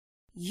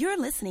You're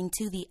listening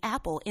to the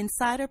Apple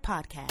Insider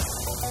Podcast.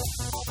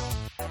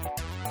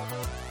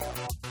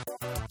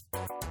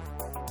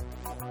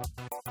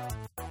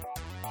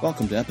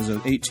 Welcome to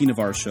episode 18 of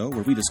our show,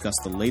 where we discuss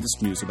the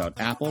latest news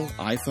about Apple,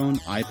 iPhone,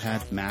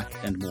 iPad, Mac,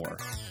 and more.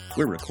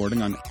 We're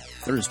recording on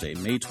Thursday,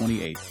 May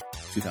 28th,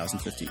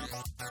 2015.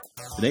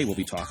 Today we'll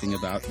be talking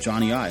about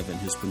Johnny Ive and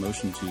his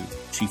promotion to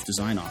Chief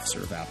Design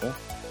Officer of Apple.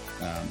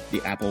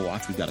 The Apple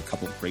Watch, we've got a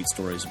couple of great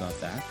stories about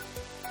that.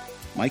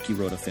 Mikey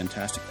wrote a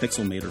fantastic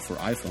Pixelmator for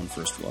iPhone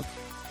first look.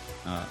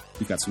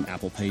 We've got some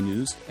Apple Pay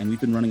news, and we've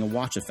been running a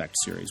Watch Effect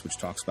series, which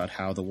talks about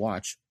how the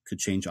watch could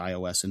change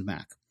iOS and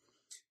Mac.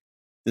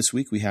 This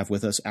week we have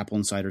with us Apple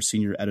Insider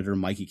Senior Editor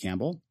Mikey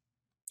Campbell.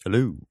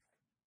 Hello.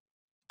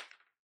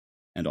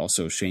 And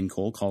also Shane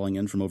Cole calling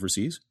in from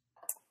overseas.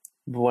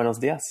 Buenos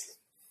dias.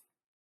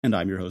 And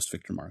I'm your host,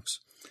 Victor Marks.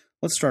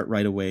 Let's start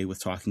right away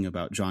with talking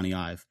about Johnny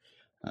Ive.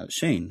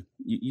 Shane,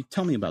 you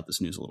tell me about this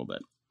news a little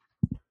bit.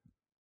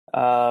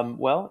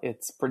 Well,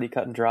 it's pretty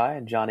cut and dry.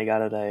 Johnny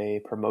got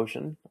a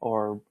promotion,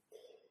 or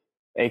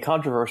a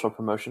controversial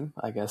promotion,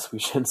 I guess we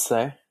should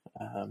say.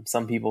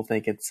 Some people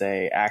think it's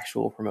a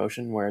actual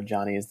promotion where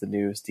Johnny is the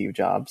new Steve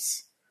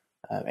Jobs,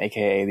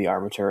 aka the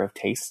arbiter of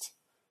taste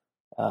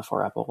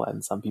for Apple,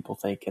 and some people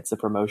think it's a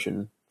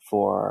promotion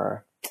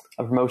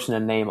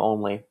in name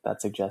only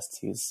that suggests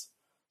he's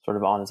sort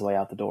of on his way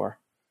out the door.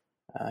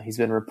 He's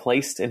been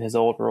replaced in his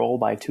old role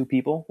by two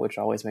people, which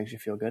always makes you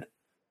feel good.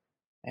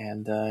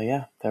 And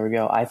yeah, there we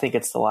go. I think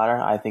it's the latter.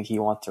 I think he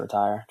wants to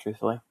retire,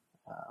 truthfully.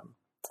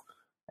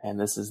 And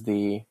this is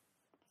the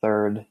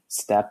third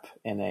step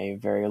in a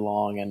very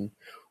long and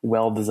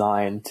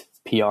well-designed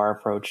PR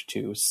approach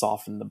to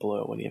soften the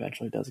blow when he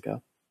eventually does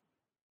go.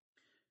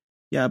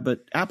 Yeah,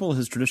 but Apple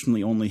has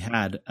traditionally only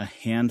had a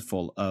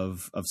handful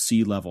of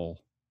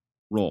C-level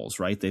roles,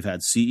 right? They've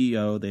had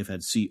CEO, they've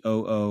had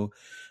COO,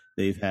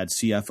 they've had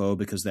CFO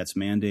because that's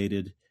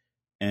mandated,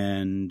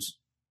 and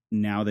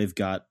now they've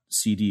got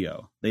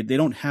CDO. They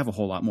don't have a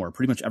whole lot more.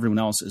 Pretty much everyone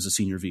else is a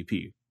senior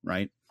VP,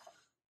 right?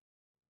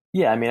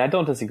 Yeah, I mean, I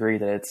don't disagree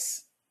that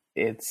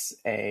it's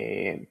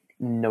a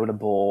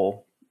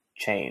notable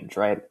change,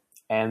 right?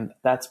 And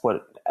that's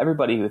what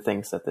everybody who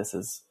thinks that this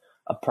is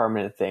a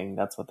permanent thing,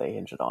 that's what they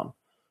hinge it on.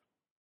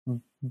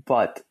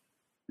 But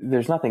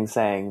there's nothing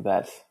saying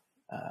that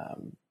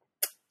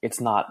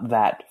it's not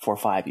that for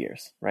 5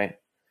 years, right?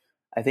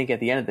 I think at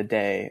the end of the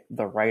day,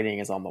 the writing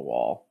is on the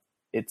wall.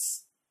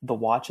 The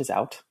watch is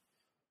out.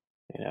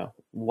 You know,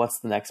 what's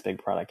the next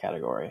big product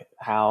category?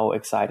 How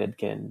excited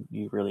can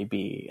you really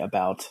be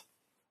about,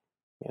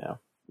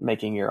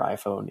 making your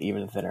iPhone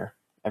even thinner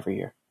every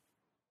year?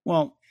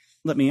 Well,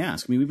 let me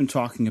ask. I mean, we've been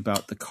talking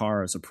about the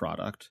car as a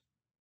product,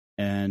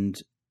 and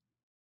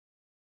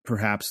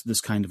perhaps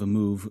this kind of a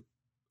move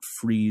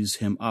frees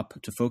him up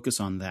to focus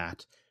on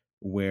that,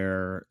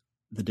 where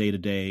the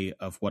day-to-day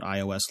of what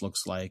iOS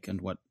looks like and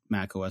what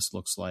macOS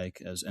looks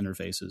like as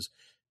interfaces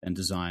and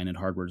design and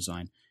hardware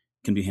design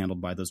can be handled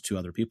by those two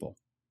other people.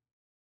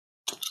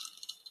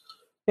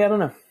 Yeah, I don't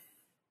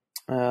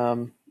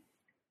know.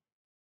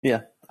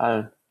 Yeah,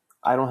 I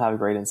don't have a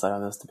great insight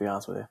on this, to be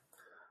honest with you.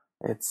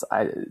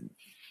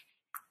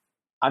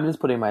 I'm just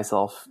putting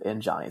myself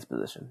in Johnny's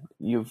position.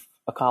 You've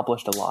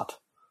accomplished a lot.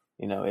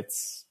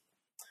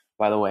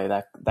 By the way,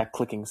 that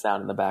clicking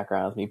sound in the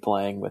background is me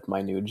playing with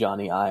my new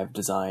Johnny Ive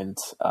designed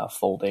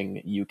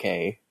folding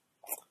UK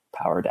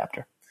power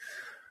adapter.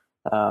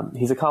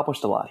 He's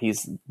accomplished a lot.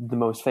 He's the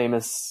most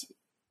famous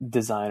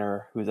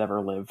designer who's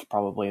ever lived,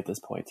 probably at this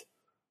point.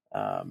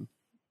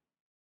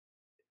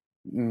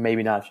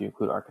 Maybe not if you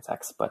include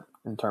architects, but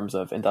in terms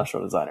of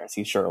industrial designers,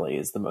 he surely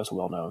is the most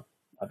well-known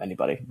of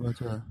anybody.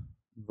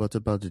 What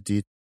about the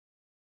detail?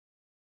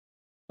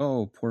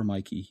 Oh, poor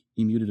Mikey.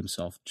 He muted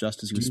himself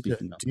just as he was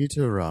speaking.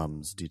 Dieter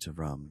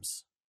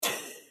Rams.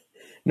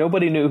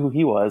 Nobody knew who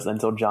he was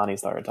until Johnny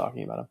started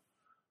talking about him.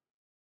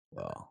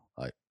 Well,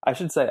 I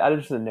should say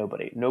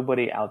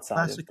nobody outside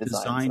classic of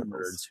design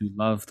nerds who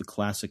love the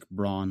classic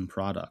Braun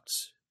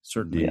products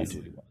certainly knew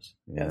who he was.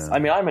 Yes, yeah. I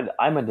mean,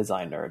 I'm a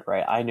design nerd,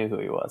 right? I knew who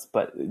he was,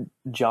 but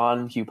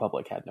John Q.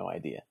 Public had no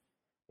idea.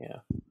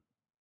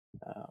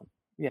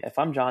 If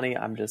I'm Johnny,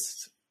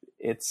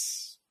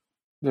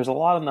 there's a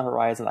lot on the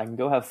horizon. I can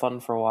go have fun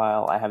for a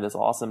while. I have this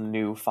awesome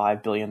new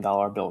 $5 billion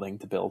building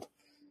to build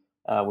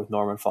with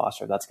Norman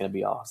Foster. That's going to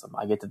be awesome.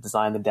 I get to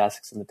design the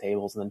desks and the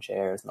tables and the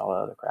chairs and all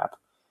that other crap.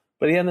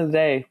 But at the end of the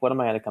day, what am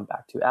I going to come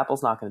back to?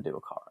 Apple's not going to do a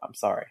car. I'm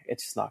sorry.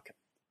 It's just not going to.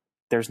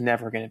 There's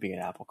never going to be an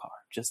Apple car.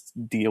 Just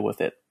deal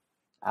with it,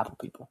 Apple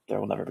people. There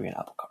will never be an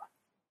Apple car.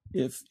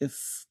 If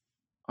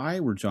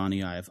I were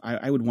Johnny Ive,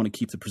 I would want to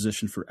keep the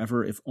position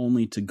forever, if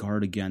only to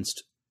guard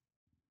against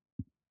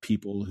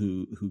people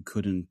who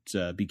couldn't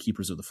be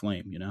keepers of the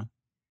flame,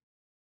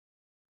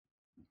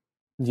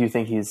 Do you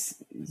think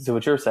so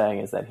what you're saying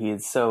is that he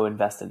is so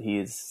invested,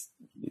 his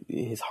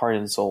heart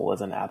and soul is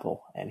in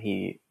Apple, and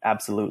he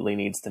absolutely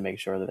needs to make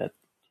sure that it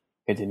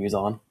continues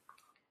on?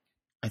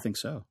 I think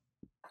so.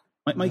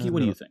 Mikey, what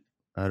do you think?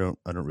 I don't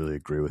really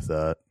agree with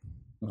that.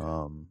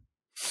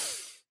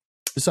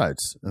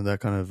 Besides, and that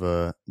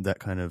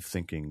kind of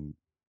thinking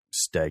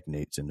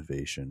stagnates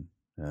innovation,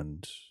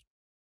 and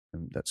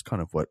that's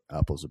kind of what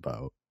Apple's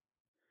about.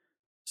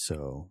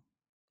 So,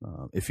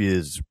 if he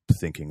is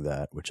thinking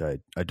that, which I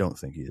don't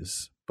think he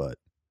is, but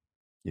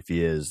if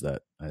he is,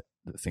 the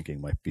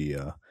thinking might be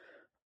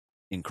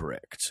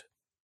incorrect.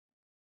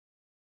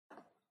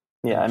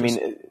 Yeah, I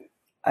mean,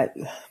 I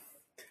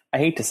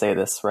hate to say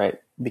this, right?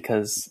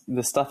 Because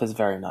the stuff is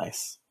very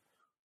nice,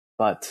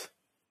 but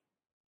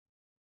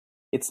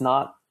it's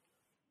not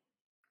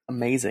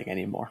amazing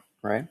anymore,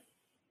 right?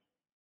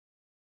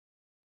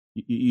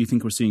 You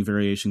think we're seeing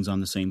variations on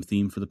the same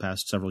theme for the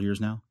past several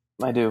years now?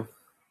 I do.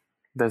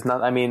 There's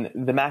not. I mean,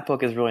 the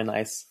MacBook is really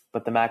nice,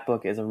 but the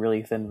MacBook is a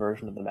really thin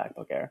version of the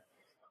MacBook Air.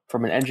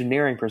 From an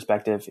engineering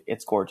perspective,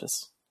 it's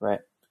gorgeous,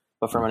 right?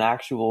 But from an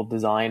actual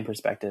design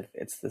perspective,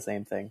 it's the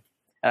same thing.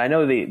 And I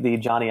know the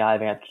Johnny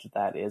Ive answer to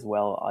that is,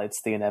 well,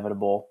 it's the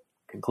inevitable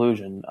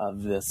conclusion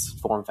of this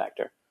form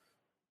factor.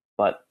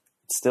 But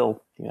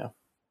still,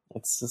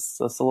 it's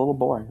a little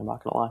boring. I'm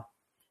not gonna lie.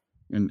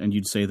 And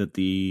you'd say that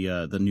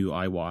the new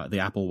iWatch, the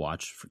Apple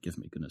Watch, forgive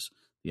me, goodness,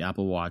 the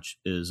Apple Watch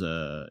is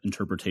a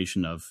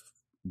interpretation of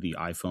the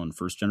iPhone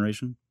first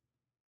generation?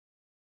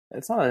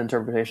 It's not an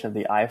interpretation of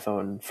the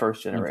iPhone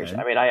first generation.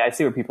 Okay. I mean, I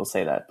see where people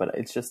say that, but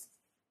it's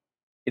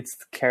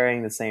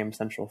carrying the same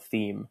central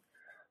theme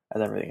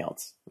as everything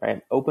else,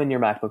 right? Open your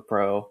MacBook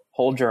Pro,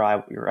 hold your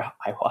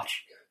iWatch,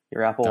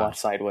 your Apple Watch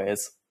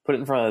sideways, put it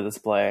in front of the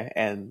display,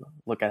 and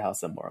look at how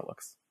similar it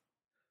looks.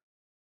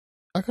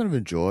 I kind of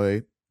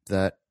enjoy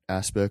that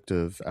aspect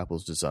of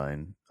Apple's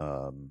design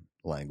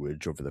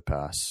language over the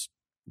past,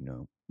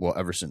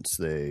 ever since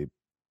they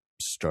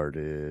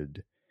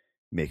started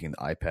making the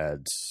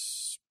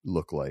iPads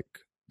look like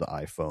the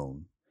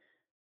iPhone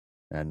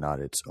and not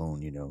its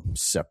own,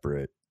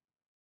 separate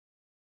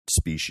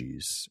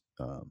species.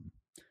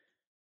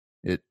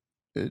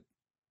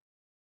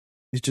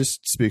 It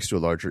just speaks to a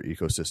larger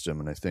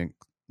ecosystem, and I think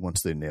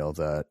once they nail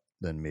that,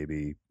 then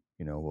maybe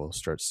we'll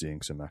start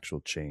seeing some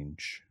actual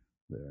change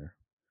there.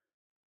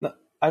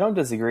 I don't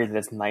disagree that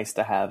it's nice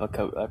to have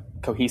a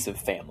cohesive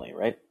family,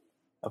 right,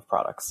 of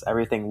products.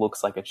 Everything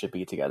looks like it should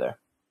be together.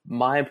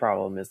 My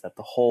problem is that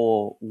the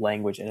whole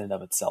language in and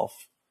of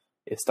itself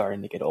is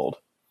starting to get old.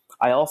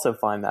 I also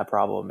find that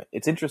problem.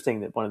 It's interesting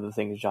that one of the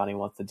things Johnny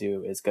wants to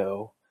do is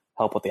go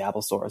help with the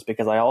Apple stores,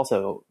 because I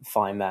also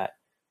find that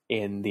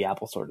in the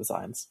Apple Store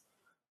designs,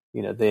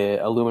 the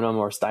aluminum,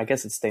 or I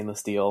guess it's stainless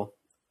steel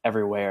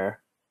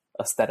everywhere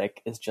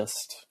aesthetic is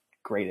just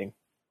grating.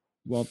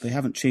 Well, they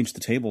haven't changed the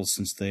tables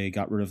since they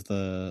got rid of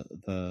the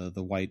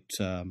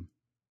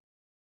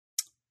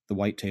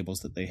white tables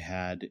that they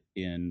had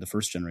in the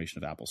first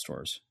generation of Apple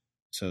stores.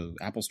 So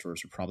Apple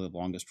stores are probably the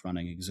longest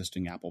running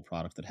existing Apple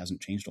product that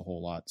hasn't changed a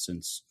whole lot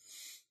since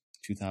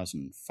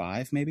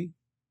 2005, maybe?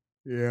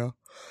 Yeah.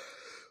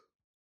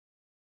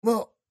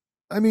 Well,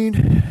 I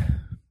mean,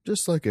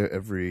 just like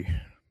everything,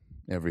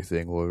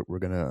 we're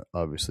going to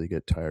obviously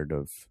get tired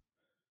of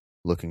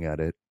looking at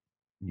it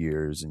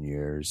years and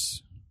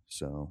years.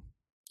 So,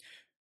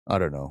 I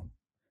don't know.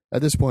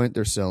 At this point,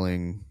 they're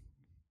selling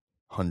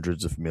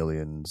hundreds of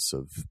millions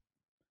of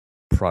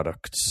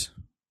products.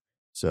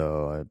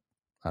 So,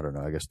 I don't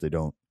know. I guess they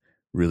don't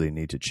really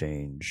need to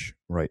change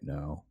right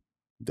now.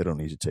 They don't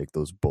need to take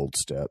those bold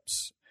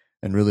steps.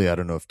 And really, I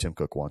don't know if Tim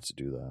Cook wants to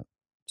do that.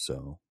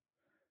 So,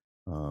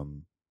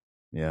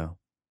 yeah.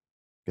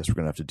 Guess we're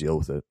going to have to deal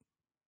with it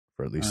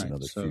for at least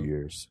another few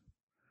years.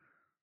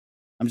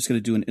 I'm just going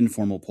to do an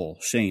informal poll.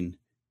 Shane,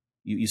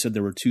 you said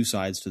there were two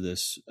sides to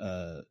this,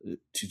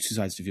 two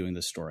sides to viewing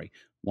this story.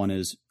 One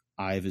is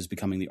Ive is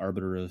becoming the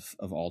arbiter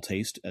of all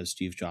taste, as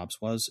Steve Jobs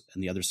was,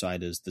 and the other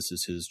side is this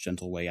is his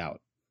gentle way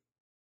out.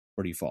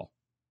 Where do you fall?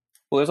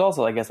 Well, there's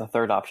also, I guess, a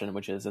third option,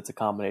 which is it's a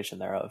combination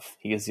thereof.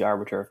 He is the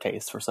arbiter of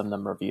taste for some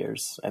number of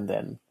years, and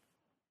then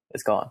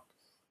it's gone.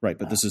 Right,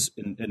 but this is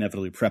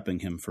inevitably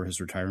prepping him for his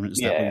retirement. Is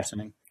that what you're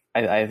saying?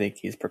 I think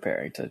he's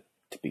preparing to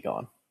be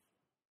gone.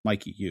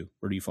 Mikey,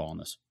 where do you fall on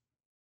this?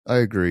 I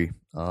agree.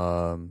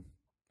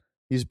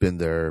 He's been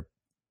there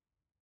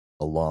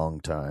a long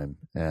time,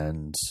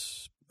 and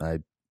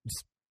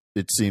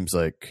it seems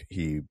like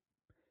he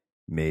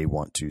may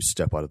want to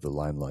step out of the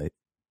limelight.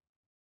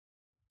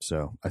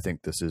 So I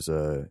think this is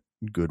a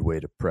good way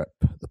to prep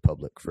the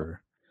public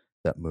for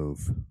that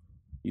move.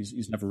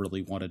 He's never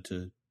really wanted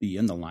to be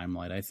in the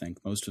limelight, I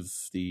think. Most of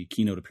the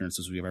keynote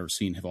appearances we've ever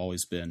seen have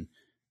always been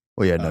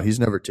he's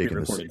never taken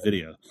recorded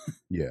video.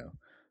 Yeah.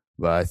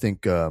 But I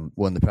think in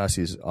the past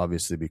he's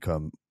obviously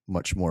become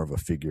much more of a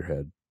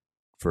figurehead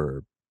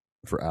for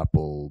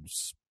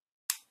Apple's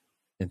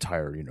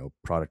entire,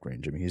 product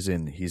range. I mean, he's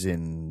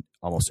in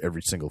almost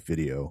every single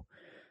video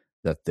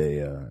that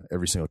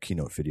every single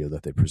keynote video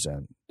that they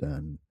present.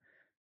 And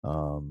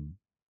I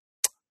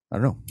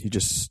don't know, he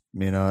just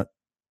may not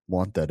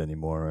want that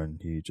anymore,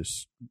 and he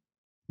just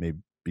may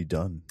be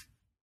done.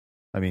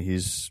 I mean,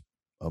 he's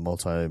a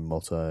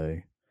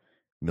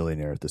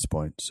multi-millionaire at this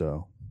point,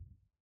 so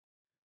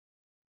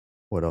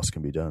what else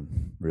can be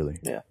done, really?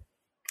 Yeah.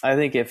 I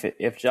think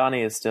if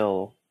Johnny is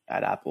still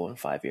at Apple in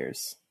 5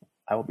 years.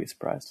 I will be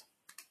surprised.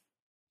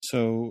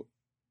 So,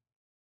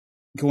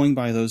 going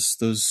by those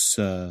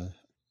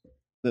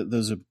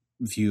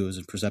views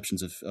and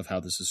perceptions of how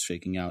this is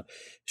shaking out,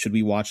 should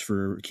we watch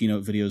for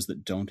keynote videos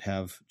that don't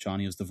have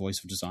Johnny as the voice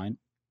of design?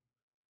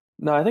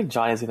 No, I think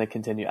Johnny's going to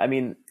continue. I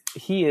mean,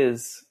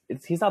 he's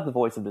not the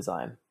voice of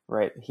design,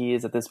 right? He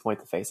is at this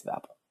point the face of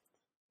Apple.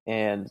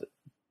 And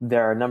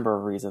there are a number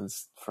of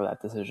reasons for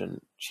that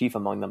decision. Chief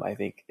among them, I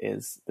think,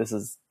 this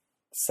is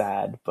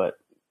sad but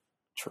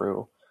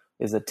true,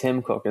 is that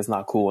Tim Cook is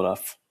not cool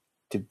enough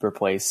to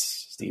replace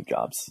Steve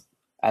Jobs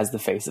as the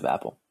face of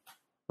Apple,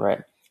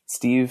 right?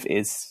 Steve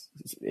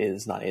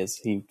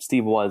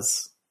Steve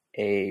was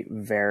a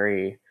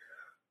very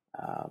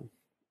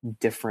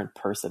different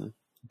person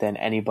than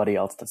anybody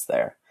else that's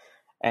there.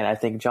 And I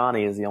think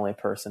Johnny is the only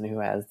person who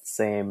has the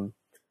same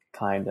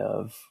kind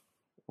of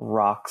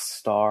rock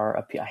star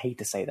appeal. I hate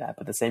to say that,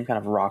 but the same kind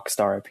of rock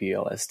star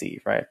appeal as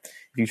Steve, right?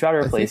 If you try to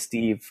replace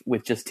Steve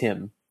with just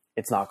Tim,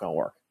 it's not going to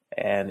work.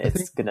 And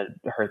it's going to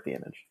hurt the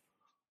image.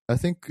 I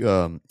think,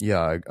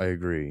 I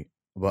agree.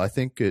 But I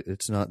think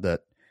it's not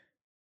that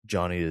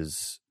Johnny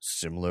is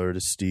similar to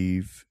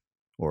Steve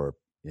or,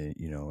 they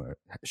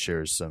do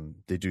share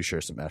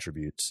some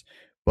attributes.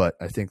 But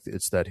I think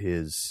it's that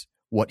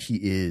what he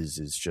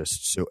is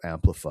just so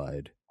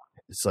amplified.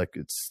 It's like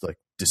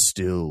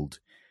distilled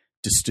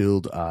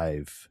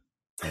Ive,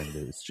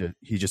 and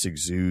he just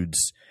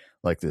exudes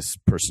like this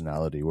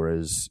personality.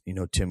 Whereas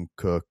Tim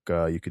Cook,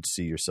 you could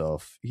see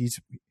yourself.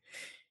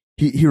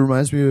 He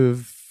reminds me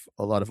of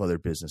a lot of other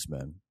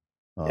businessmen.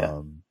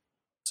 Yeah.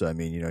 So I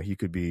mean, he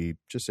could be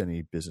just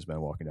any businessman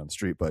walking down the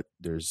street, but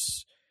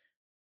there's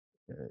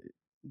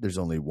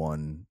only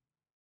one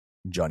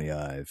Johnny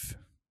Ive.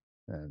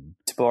 And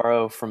to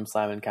borrow from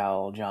Simon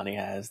Cowell, Johnny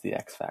has the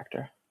X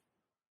factor.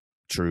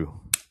 True,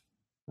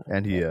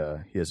 and he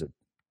has an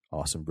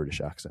awesome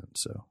British accent.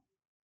 So,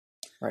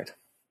 right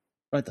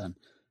then.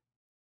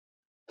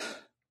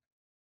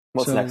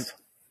 What's next?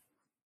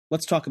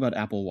 Let's talk about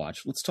Apple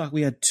Watch.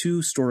 We had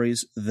two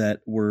stories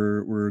that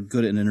were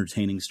good and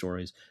entertaining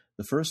stories.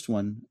 The first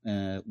one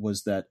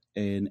was that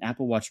an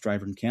Apple Watch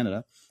driver in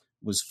Canada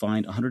was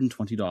fined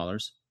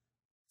 $120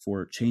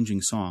 for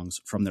changing songs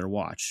from their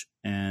watch.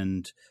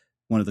 And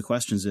one of the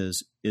questions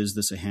is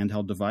this a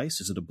handheld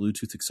device? Is it a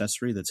Bluetooth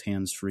accessory that's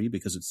hands-free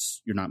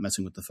because you're not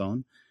messing with the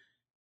phone?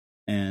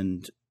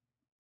 And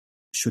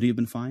should he have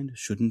been fined?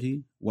 Shouldn't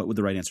he? What would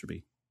the right answer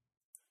be?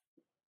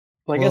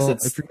 Well, I guess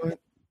it's...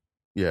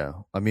 Yeah.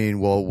 I mean,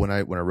 well, when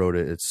I wrote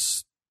it,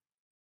 it's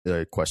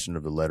a question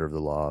of the letter of the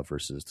law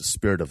versus the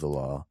spirit of the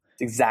law.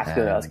 It's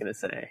exactly what I was going to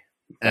say.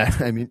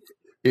 I mean,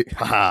 if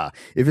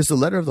it's the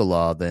letter of the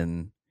law,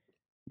 then,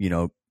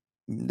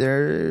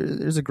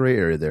 there's a gray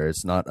area there.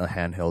 It's not a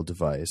handheld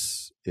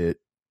device. It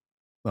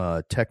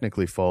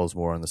technically falls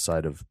more on the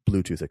side of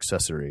Bluetooth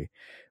accessory.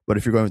 But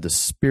if you're going with the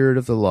spirit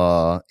of the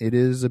law, it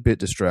is a bit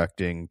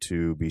distracting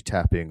to be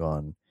tapping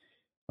on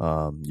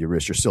your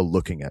wrist. You're still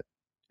looking at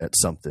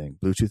something.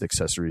 Bluetooth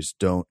accessories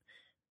don't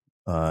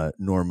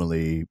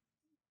normally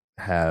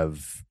have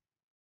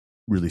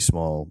really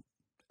small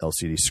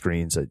LCD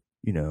screens that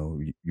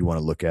you want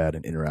to look at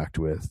and interact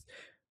with.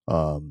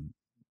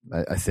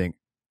 I think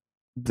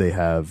they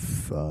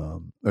have,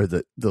 or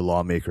the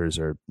lawmakers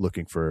are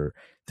looking for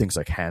things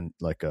like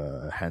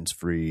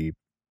hands-free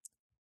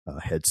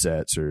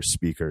headsets or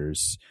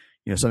speakers.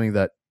 Something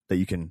that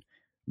you can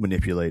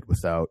manipulate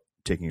without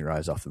taking your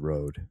eyes off the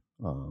road.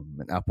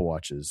 An Apple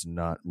Watch is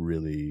not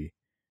really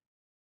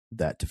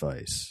that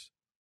device.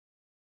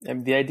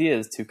 And the idea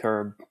is to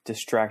curb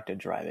distracted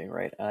driving,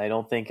 right? And I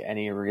don't think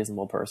any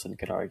reasonable person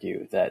could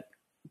argue that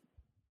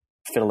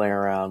fiddling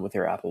around with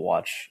your Apple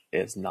Watch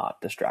is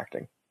not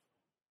distracting.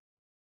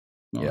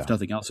 Well, if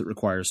nothing else, it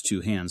requires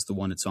two hands, the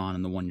one it's on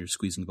and the one you're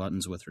squeezing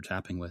buttons with or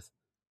tapping with.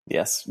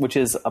 Yes, which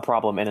is a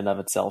problem in and of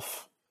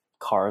itself,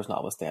 cars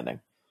notwithstanding.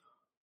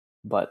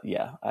 But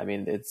yeah, I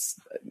mean,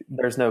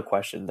 there's no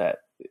question that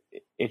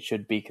it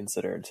should be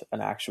considered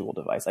an actual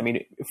device. I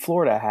mean,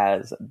 Florida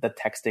has the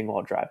texting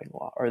while driving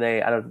law, or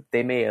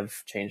they may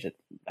have changed it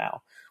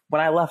now.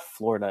 When I left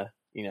Florida,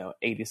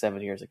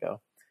 87 years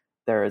ago,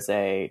 there is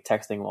a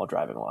texting while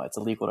driving law. It's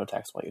illegal to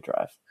text while you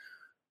drive.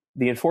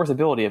 The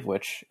enforceability of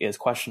which is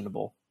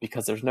questionable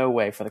because there's no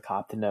way for the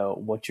cop to know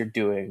what you're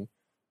doing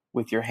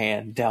with your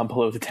hand down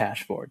below the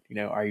dashboard.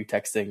 Are you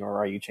texting or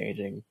are you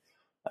changing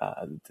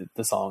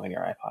the song on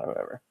your iPod or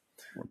whatever?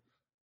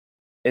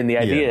 And the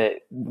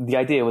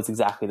idea was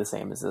exactly the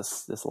same as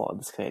this law,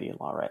 this Canadian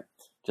law, right?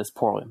 Just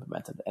poorly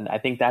implemented. And I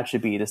think that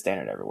should be the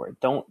standard everywhere.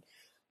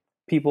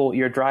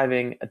 You're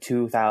driving a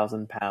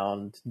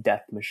 2,000-pound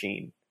death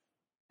machine.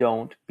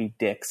 Don't be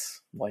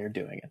dicks while you're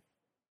doing it.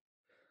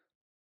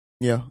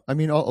 Yeah, I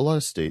mean, a lot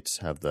of states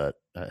have that.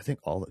 I think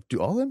do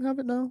all of them have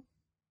it now?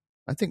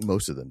 I think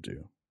most of them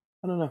do.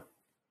 I don't know.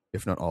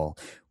 If not all.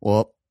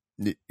 Well,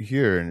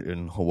 here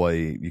in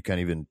Hawaii, you can't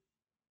even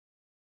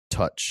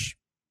touch.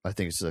 I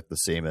think it's like the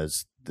same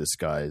as this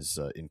guy's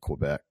in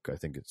Quebec. I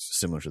think it's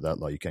similar to that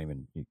law. You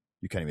can't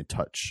even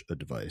touch a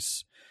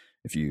device.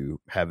 if you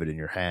have it in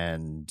your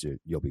hand,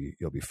 you'll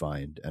be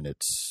fined, and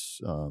it's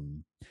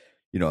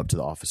up to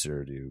the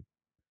officer to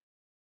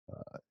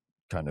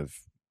kind of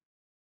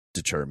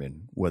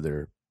determine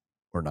whether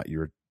or not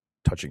you're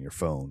touching your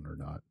phone or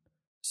not.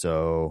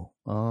 So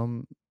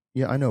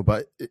yeah, I know,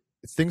 but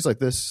things like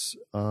this,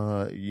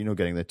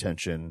 getting the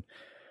attention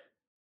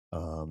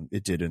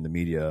it did in the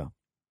media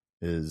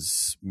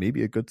is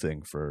maybe a good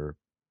thing for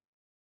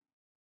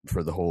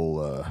the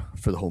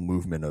whole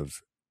movement of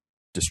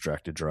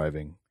distracted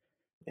driving,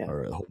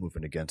 or the whole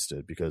movement against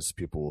it, because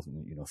people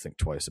think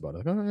twice about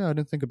it. Like, oh yeah, I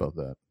didn't think about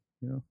that.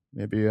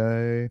 Maybe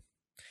I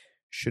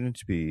shouldn't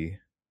be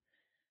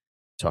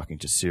talking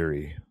to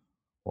Siri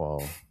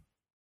while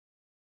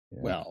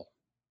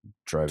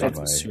driving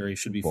my Siri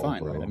should be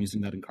fine, right? I'm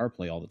using that in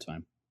CarPlay all the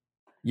time.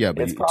 Yeah,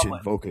 but to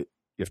invoke it,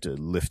 you have to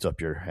lift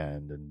up your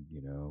hand and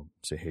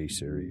say, "Hey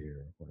Siri"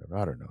 or whatever.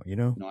 I don't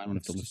know. No, I don't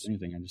have to lift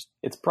anything.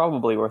 It's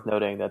probably worth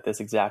noting that this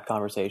exact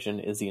conversation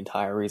is the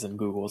entire reason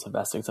Google is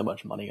investing so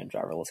much money in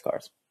driverless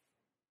cars.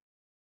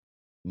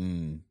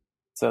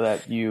 So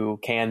that you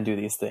can do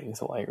these things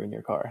while you're in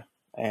your car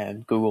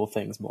and Google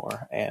things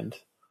more, and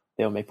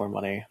they'll make more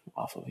money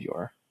off of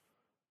your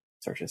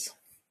searches.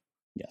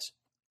 Yes.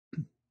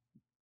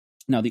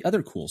 Now, the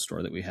other cool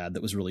store that we had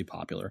that was really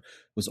popular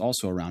was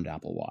also around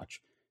Apple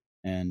Watch.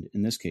 And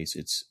in this case,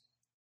 it's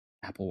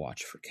Apple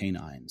Watch for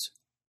canines.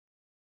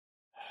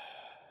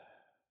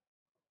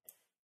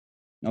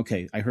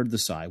 Okay, I heard the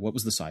sigh. What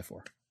was the sigh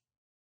for?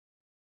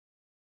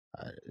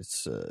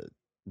 It's a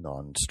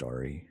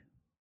non-story.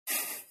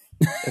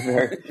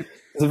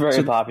 It's a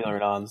very popular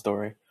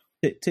non-story.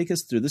 Take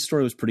us through. This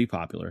story was pretty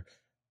popular.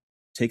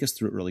 Take us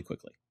through it really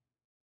quickly.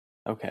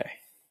 Okay.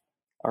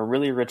 A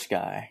really rich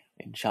guy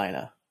in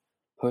China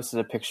posted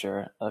a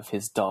picture of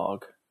his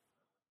dog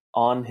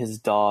on his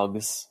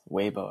dog's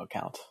Weibo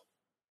account,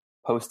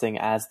 posting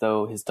as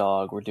though his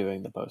dog were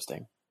doing the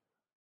posting,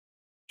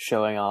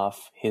 showing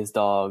off his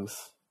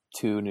dog's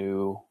 2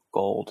 new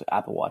gold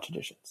Apple Watch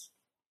editions.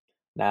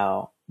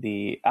 Now,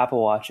 the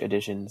Apple Watch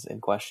editions in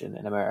question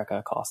in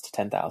America cost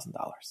 $10,000.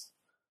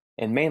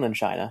 In mainland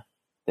China,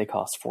 they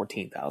cost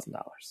 $14,000.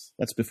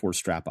 That's before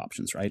strap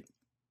options, right?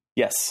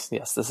 Yes.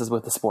 This is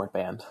with the sport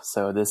band.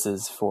 So this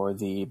is for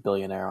the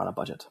billionaire on a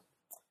budget.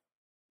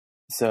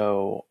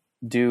 So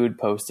dude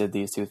posted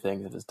these 2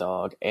 things of his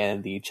dog,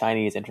 and the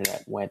Chinese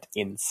internet went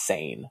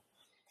insane.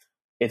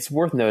 It's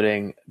worth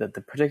noting that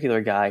the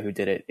particular guy who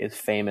did it is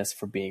famous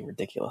for being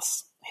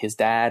ridiculous. His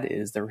dad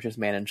is the richest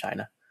man in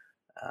China.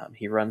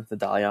 He runs the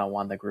Dalian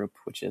Wanda Group,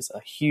 which is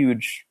a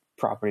huge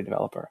property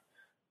developer,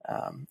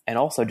 and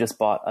also just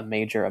bought a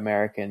major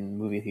American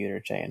movie theater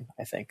chain,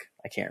 I think.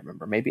 I can't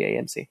remember. Maybe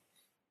AMC.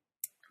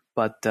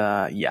 But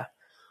yeah.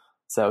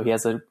 So he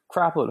has a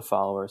crap load of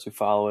followers who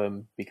follow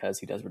him because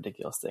he does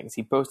ridiculous things.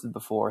 He posted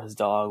before his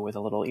dog with a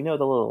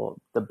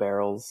little, the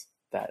barrels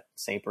that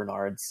St.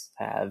 Bernards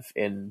have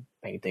in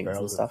paintings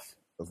and stuff.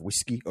 Of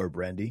whiskey or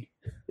brandy.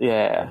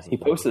 Yeah. He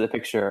posted a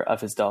picture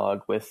of his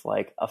dog with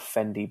like a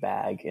Fendi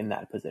bag in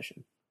that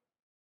position.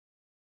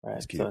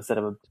 Right. So instead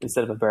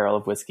of a barrel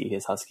of whiskey,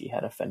 his husky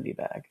had a Fendi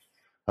bag.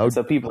 A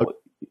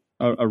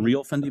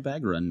real Fendi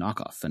bag or a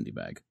knockoff Fendi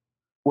bag?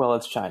 Well,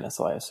 it's China,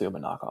 so I assume a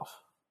knockoff.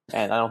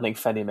 And I don't think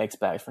Fendi makes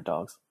bags for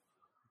dogs.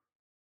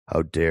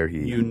 How dare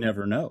he? You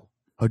never know.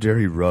 How dare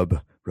he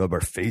rub our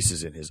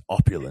faces in his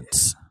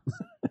opulence?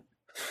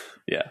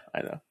 Yeah,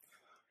 I know.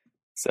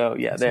 So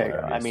yeah, there you go.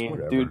 I mean,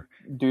 whatever.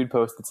 Dude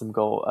posted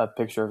a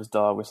picture of his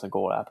dog with some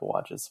gold Apple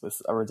Watches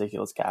with a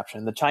ridiculous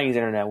caption. The Chinese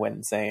internet went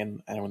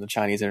insane, and when the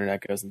Chinese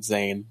internet goes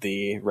insane,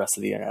 the rest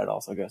of the internet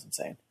also goes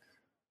insane.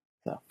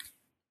 So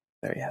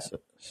there you have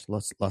it.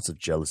 Lots of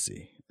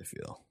jealousy, I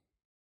feel.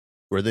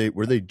 Were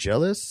they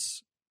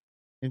jealous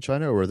in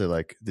China, or were they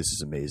like, this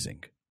is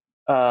amazing?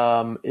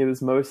 It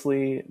was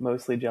mostly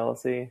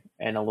jealousy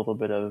and a little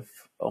bit of,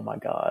 oh my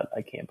God,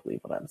 I can't believe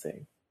what I'm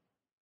seeing.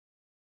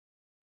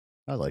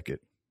 I like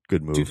it.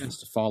 Good move. Dude has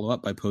to follow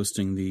up by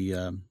posting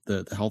the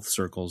health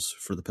circles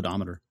for the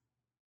pedometer.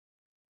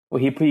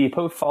 Well, he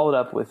followed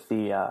up with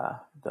the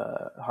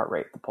heart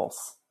rate, the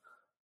pulse.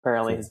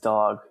 Apparently, his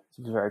dog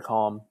was very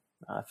calm,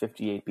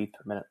 58 beats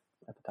per minute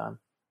at the time.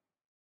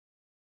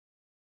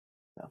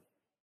 So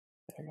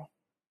there you go.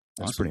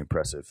 That's pretty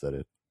impressive that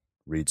it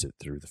reads it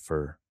through the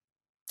fur.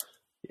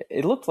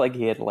 It looked like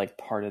he had like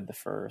parted the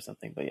fur or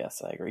something, but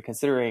yes, I agree.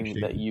 Considering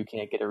that you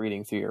can't get a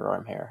reading through your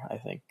arm hair, I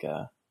think.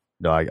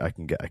 No, I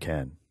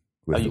can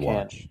with the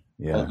watch.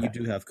 Yeah, you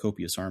do have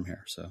copious arm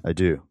hair, so I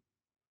do.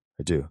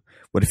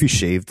 What if you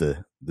shaved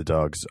the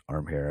dog's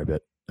arm hair?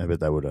 I bet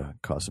that would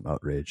cause some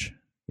outrage.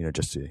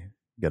 Just to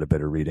get a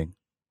better reading.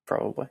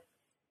 Probably.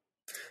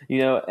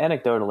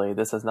 Anecdotally,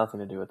 this has nothing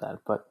to do with that,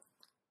 but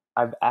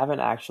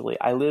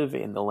I live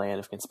in the land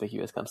of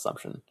conspicuous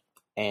consumption,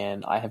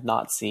 and I have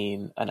not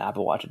seen an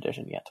Apple Watch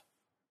edition yet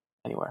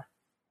anywhere.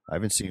 I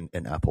haven't seen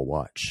an Apple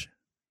Watch.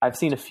 I've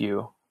seen a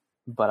few,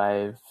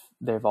 but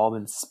they've all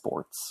been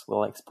sports,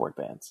 like sport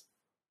bands.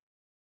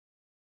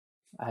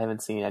 I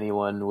haven't seen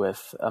anyone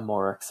with a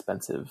more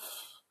expensive.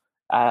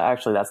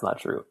 Actually, that's not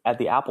true. At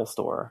the Apple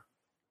Store,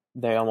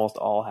 they almost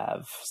all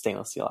have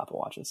stainless steel Apple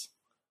Watches,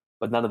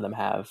 but none of them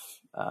have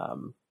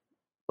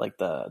like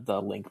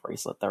the Link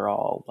bracelet. They're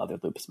all leather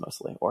loops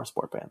mostly, or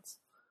sport bands.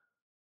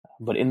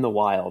 But in the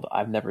wild,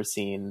 I've never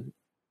seen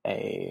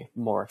a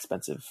more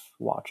expensive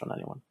watch on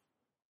anyone.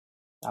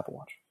 Apple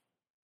Watch.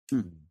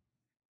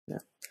 Yeah.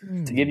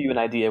 To give you an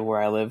idea of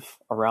where I live,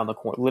 around the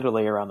corner,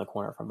 literally around the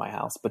corner from my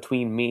house,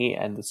 between me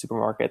and the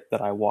supermarket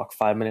that I walk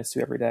 5 minutes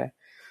to every day,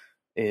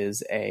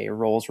 is a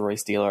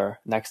Rolls-Royce dealer,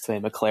 next to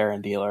a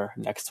McLaren dealer,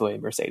 next to a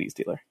Mercedes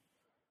dealer.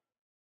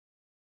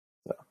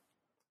 So,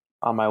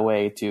 on my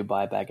way to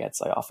buy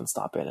baguettes, I often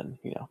stop in and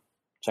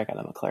check out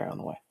a McLaren on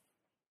the way.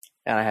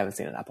 And I haven't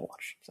seen an Apple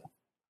Watch.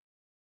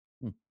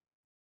 So.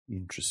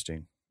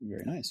 Interesting.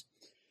 Very nice.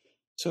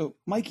 So,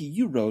 Mikey,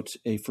 you wrote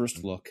a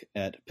first look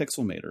at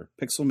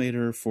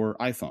Pixelmator for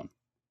iPhone.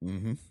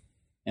 Mm-hmm.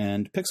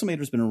 And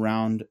Pixelmator's been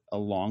around a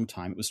long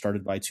time. It was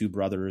started by two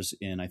brothers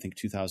in, I think,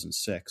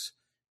 2006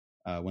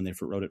 when they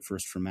wrote it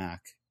first for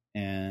Mac.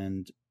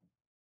 And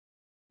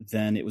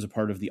then it was a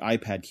part of the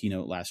iPad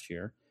keynote last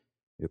year.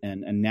 Yep.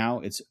 And now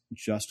it's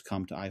just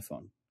come to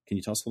iPhone. Can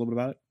you tell us a little bit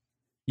about it?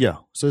 Yeah.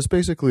 So it's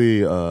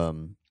basically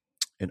an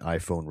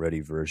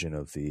iPhone-ready version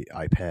of the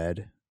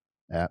iPad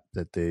app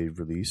that they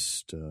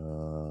released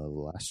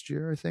last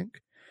year, I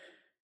think.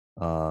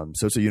 So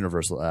it's a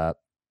universal app,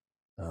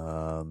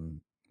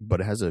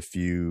 but it has a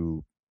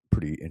few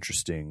pretty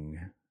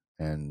interesting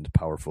and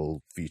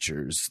powerful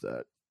features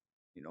that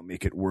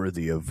make it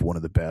worthy of one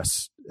of the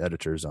best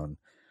editors on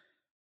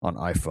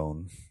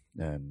iPhone,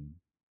 and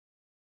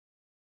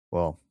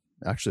well,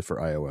 actually for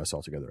iOS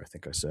altogether, I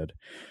think I said,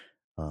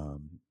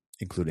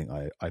 including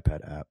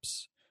iPad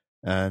apps.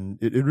 And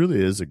it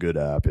really is a good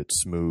app.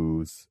 It's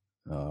smooth.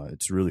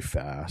 It's really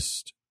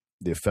fast.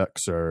 The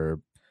effects are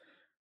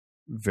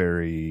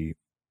very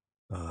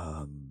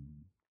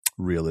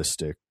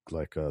realistic,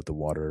 like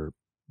the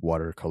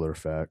watercolor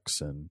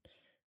effects, and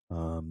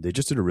they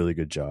just did a really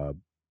good job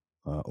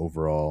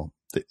overall.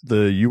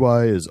 The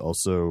UI is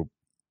also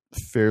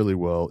fairly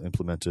well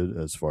implemented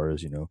as far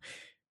as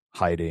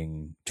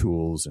hiding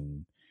tools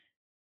and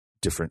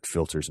different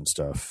filters and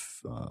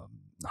stuff,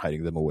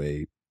 hiding them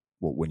away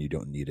when you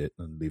don't need it,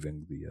 and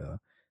leaving the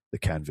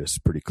canvas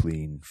pretty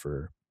clean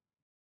for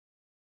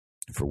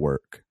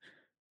work.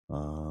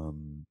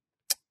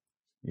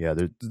 Yeah,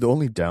 the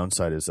only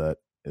downside is that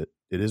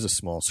it is a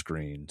small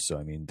screen, so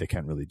I mean they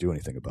can't really do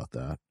anything about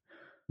that.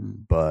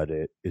 But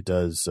it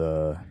does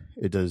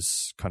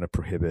kind of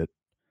prohibit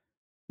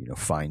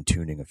fine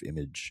tuning of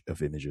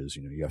images.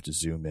 You have to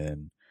zoom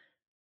in.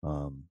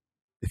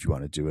 If you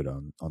want to do it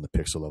on the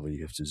pixel level,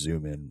 you have to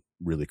zoom in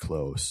really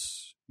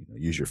close.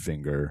 Use your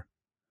finger,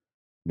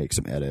 make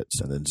some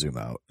edits, and then zoom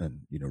out,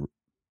 and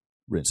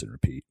rinse and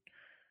repeat.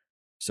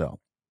 So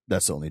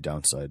that's the only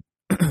downside.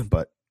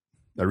 But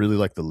I really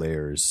like the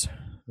layers.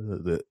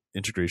 The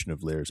integration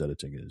of layers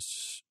editing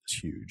is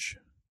huge.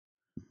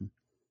 Mm-hmm.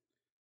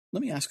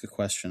 Let me ask a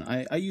question.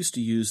 I used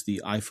to use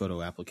the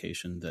iPhoto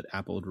application that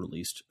Apple had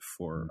released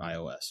for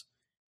iOS.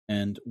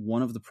 And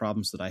one of the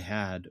problems that I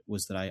had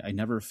was that I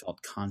never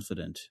felt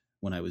confident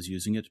when I was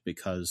using it,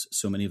 because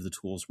so many of the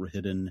tools were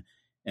hidden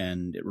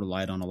and it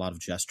relied on a lot of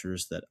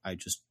gestures that I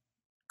just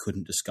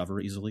couldn't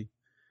discover easily.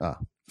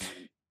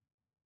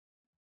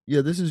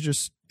 Yeah, this is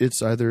just,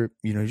 it's either,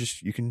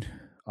 you can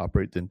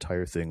operate the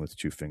entire thing with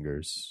two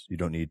fingers. You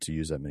don't need to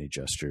use that many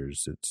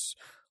gestures. It's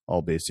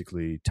all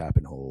basically tap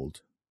and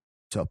hold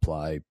to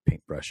apply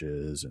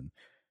paintbrushes and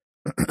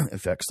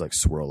effects like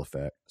swirl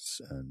effects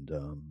and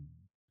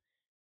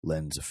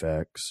lens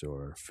effects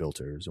or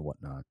filters and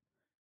whatnot.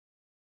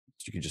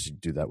 So you can just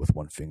do that with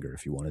one finger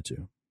if you wanted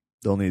to.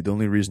 The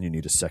only reason you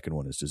need a second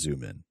one is to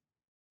zoom in.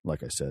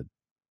 Like I said,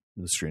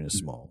 the screen is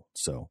small,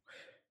 so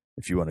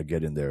if you want to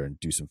get in there and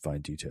do some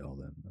fine detail,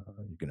 then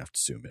you're gonna have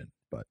to zoom in.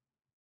 But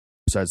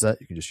besides that,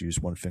 you can just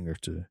use one finger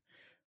to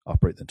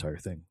operate the entire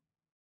thing.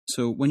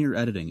 So when you're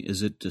editing,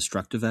 is it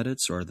destructive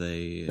edits, or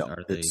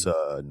it's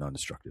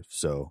non-destructive.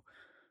 So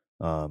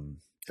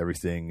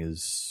everything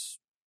is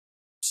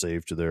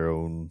saved to their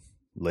own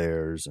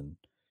layers, and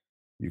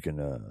you can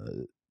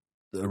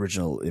the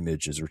original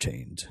image is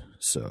retained.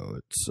 So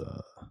it's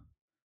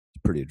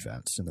pretty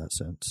advanced in that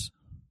sense.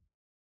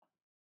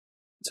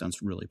 It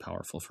sounds really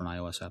powerful for an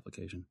iOS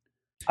application.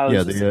 I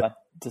was just about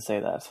to say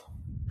that.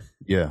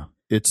 Yeah,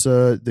 it's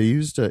what did they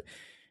use?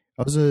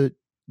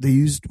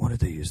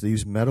 They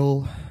used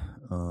metal,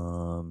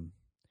 and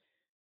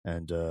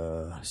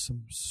they're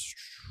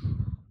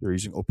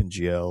using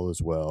OpenGL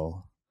as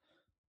well.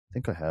 I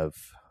think I have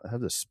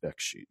the spec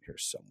sheet here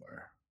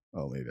somewhere.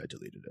 Oh, maybe I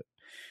deleted it.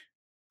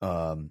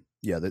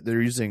 Yeah,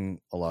 they're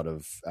using a lot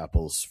of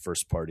Apple's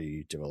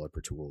first-party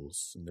developer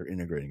tools, and they're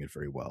integrating it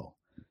very well.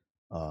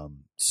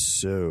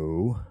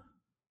 So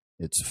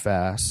it's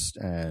fast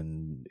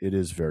and it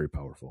is very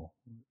powerful.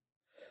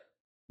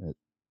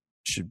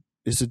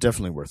 It's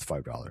definitely worth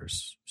 $5.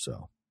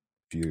 So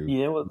if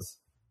you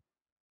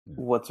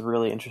what's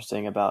really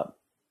interesting about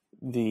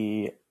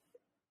the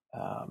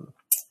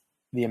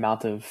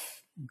amount of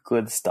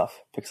good stuff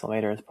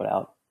Pixelmator has put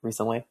out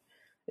recently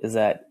is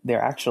that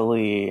they're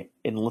actually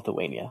in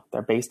Lithuania.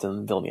 They're based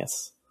in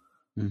Vilnius.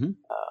 Mm-hmm.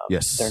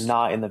 Yes. They're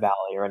not in the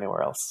Valley or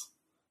anywhere else.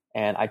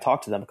 And I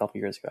talked to them a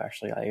couple years ago,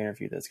 actually. I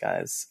interviewed those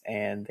guys,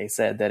 and they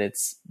said that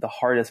it's the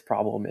hardest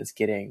problem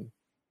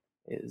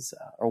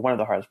or one of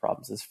the hardest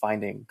problems is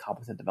finding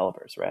competent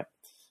developers, right?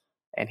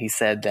 And he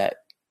said that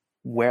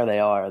where they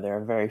are, there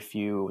are very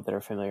few that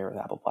are familiar with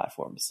Apple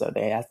platforms. So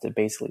they have to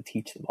basically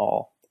teach them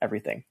all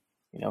everything,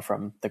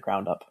 from the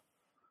ground up,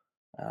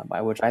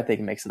 which I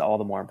think makes it all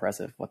the more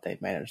impressive what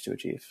they've managed to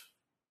achieve.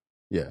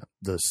 Yeah.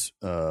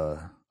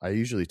 I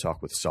usually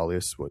talk with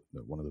Solius,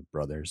 one of the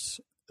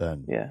brothers,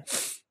 and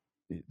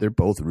they're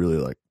both really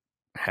like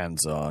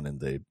hands-on,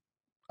 and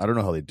I don't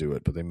know how they do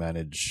it, but they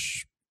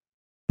manage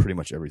pretty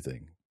much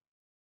everything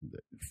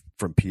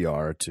from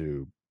PR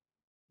to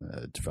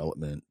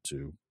development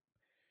to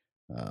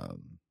I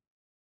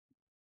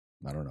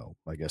don't know,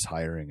 I guess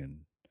hiring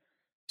and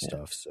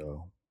stuff.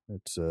 So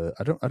it's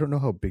I don't know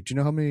how big. Do you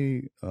know how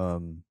many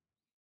do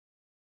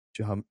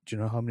you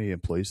know how many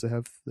employees they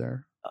have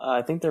there?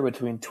 I think they're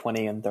between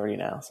 20 and 30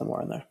 now,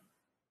 somewhere in there.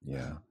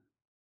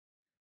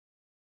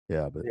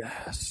 Yeah, but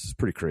it's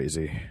pretty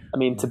crazy. I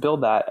mean, to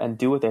build that and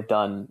do what they've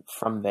done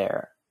from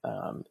there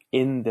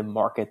in the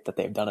market that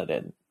they've done it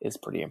in is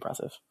pretty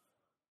impressive.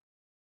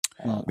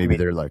 Maybe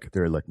they're like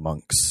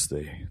monks.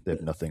 They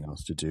have nothing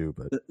else to do.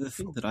 But the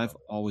thing that I've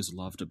always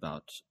loved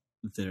about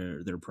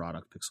their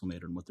product,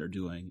 Pixelmator, and what they're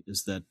doing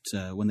is that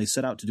when they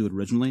set out to do it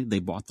originally, they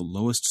bought the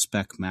lowest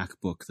spec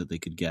MacBook that they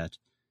could get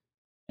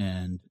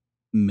and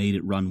made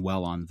it run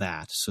well on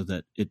that, so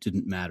that it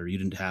didn't matter. You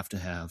didn't have to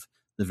have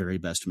the very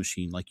best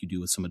machine like you do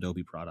with some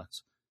Adobe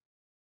products.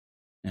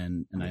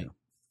 And I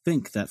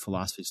think that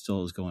philosophy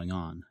still is going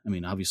on. I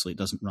mean, obviously, it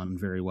doesn't run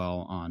very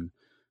well on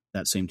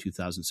that same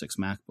 2006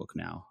 MacBook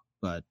now,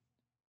 but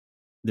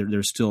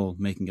they're still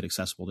making it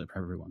accessible to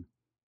everyone.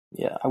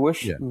 Yeah, I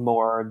wish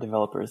more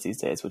developers these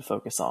days would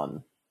focus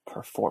on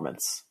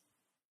performance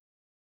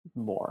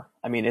more.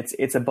 I mean,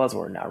 it's a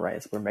buzzword now,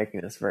 right? We're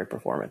making this very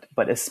performant,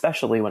 but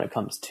especially when it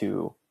comes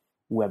to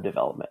web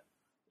development,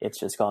 it's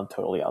just gone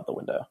totally out the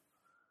window.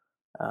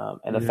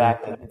 And the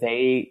fact that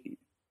they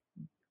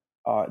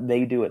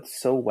do it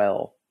so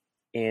well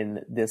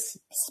in this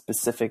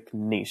specific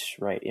niche,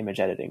 right? Image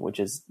editing, which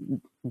is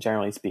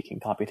generally speaking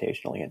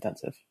computationally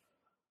intensive.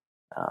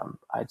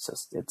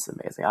 It's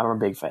amazing. I'm a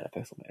big fan of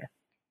Pixelmator.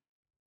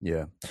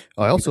 Yeah,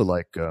 I also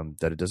like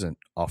that it doesn't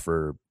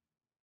offer,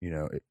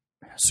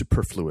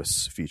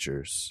 superfluous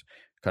features.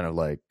 Kind of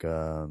like,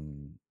 how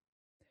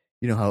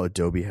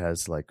Adobe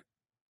has like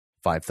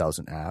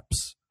 5,000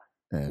 apps,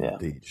 and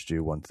they each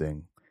do one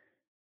thing,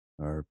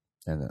 and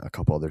a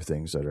couple other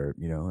things that are,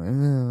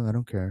 I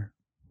don't care.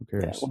 Who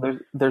cares? Yeah, well,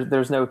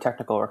 there's no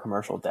technical or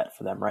commercial debt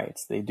for them, right?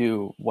 So they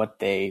do what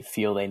they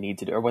feel they need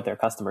to do, or what their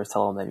customers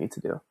tell them they need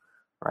to do,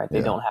 right?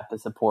 They don't have to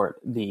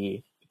support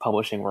the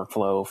publishing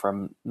workflow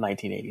from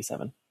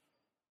 1987.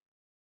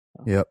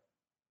 Yep.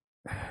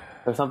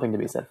 There's something to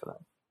be said for that.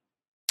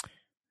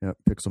 Yep.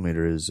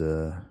 Pixelmator is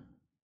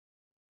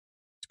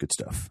it's good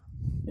stuff.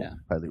 Yeah.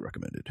 Highly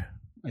recommended.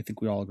 I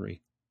think we all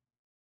agree.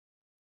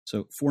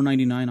 So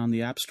 $4.99 on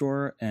the App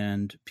Store,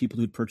 and people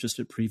who'd purchased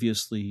it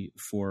previously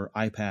for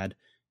iPad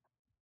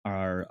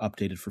are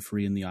updated for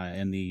free in the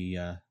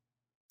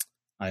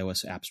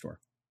iOS App Store.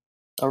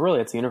 Oh,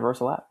 really? It's a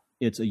universal app?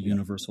 It's a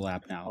universal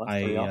app now. Well,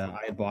 awesome.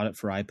 I bought it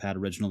for iPad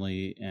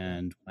originally,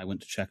 and when I went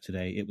to check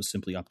today, it was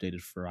simply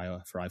updated for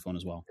iPhone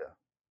as well.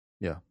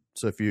 Yeah.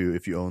 So if you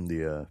own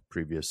the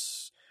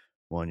previous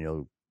one,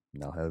 you'll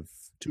now have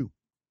two.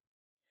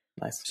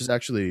 Nice. It's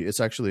actually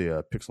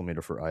a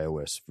Pixelmator for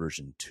iOS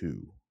version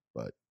 2,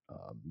 but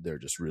they're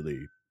just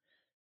really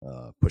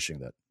pushing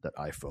that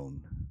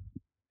iPhone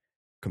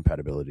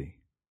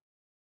compatibility.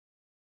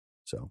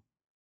 So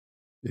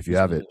if you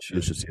have it,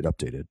 you should see it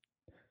updated.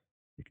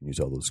 You can use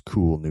all those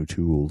cool new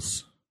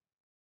tools.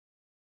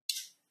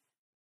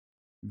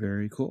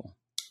 Very cool.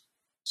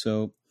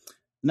 So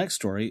next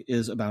story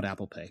is about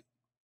Apple Pay.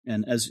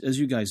 And as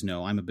you guys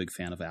know, I'm a big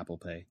fan of Apple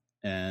Pay.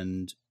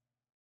 And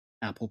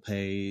Apple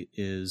Pay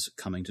is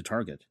coming to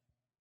Target,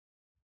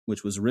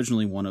 which was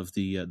originally one of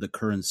the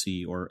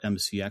Currency or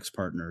MCX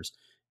partners.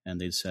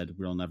 And they said,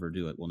 we'll never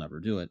do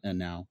it. And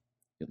now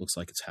it looks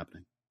like it's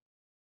happening.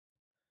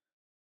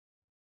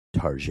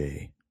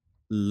 Target.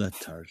 Le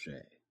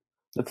Target.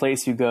 The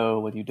place you go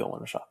when you don't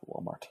want to shop at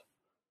Walmart.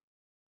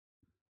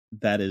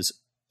 That is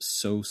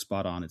so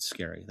spot on. It's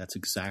scary. That's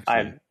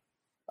exactly.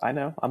 I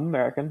know. I'm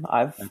American.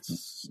 I've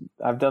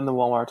done the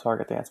Walmart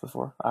Target dance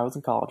before. I was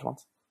in college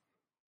once.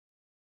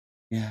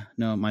 Yeah,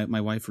 no, my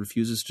wife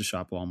refuses to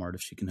shop Walmart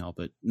if she can help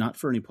it. Not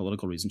for any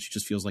political reason. She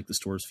just feels like the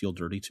stores feel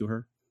dirty to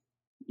her.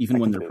 Even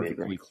when they're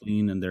perfectly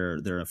clean and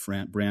they're a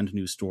brand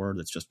new store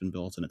that's just been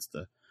built and it's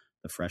the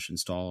fresh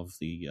install of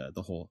the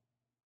whole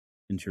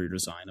interior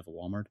design of a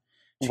Walmart.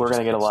 We're going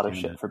to get a lot of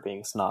shit for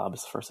being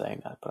snobs for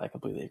saying that, but I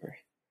completely agree.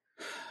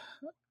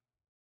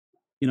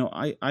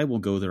 I will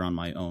go there on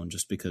my own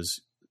just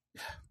because,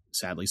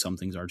 sadly, some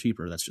things are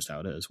cheaper. That's just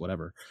how it is,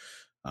 whatever.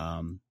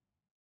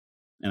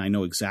 and I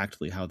know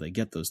exactly how they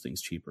get those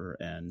things cheaper,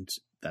 and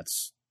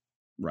that's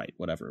right,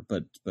 whatever.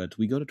 But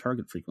we go to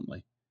Target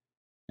frequently,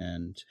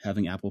 and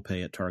having Apple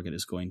Pay at Target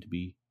is going to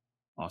be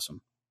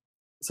awesome.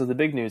 So the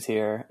big news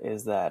here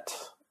is that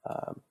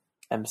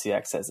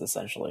MCX has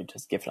essentially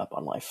just given up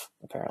on life,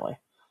 apparently.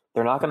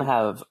 They're not going to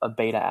have a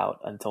beta out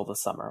until the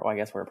summer. Well, I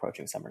guess we're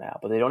approaching summer now,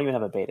 but they don't even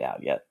have a beta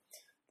out yet.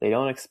 They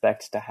don't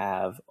expect to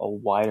have a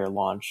wider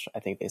launch, I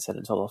think they said,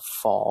 until the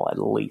fall at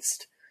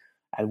least,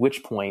 at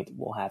which point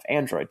we'll have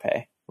Android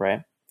Pay,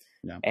 right?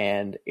 Yeah.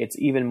 And it's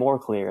even more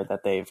clear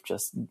that they've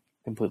just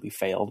completely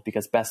failed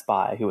because Best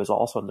Buy, who is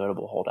also a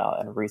notable holdout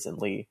and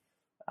recently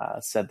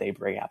said they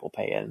bring Apple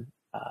Pay in,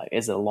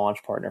 is a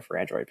launch partner for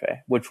Android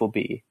Pay, which will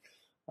be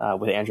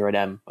with Android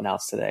M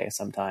announced today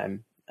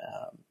sometime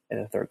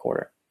in the third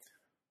quarter.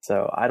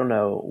 So I don't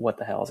know what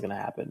the hell is going to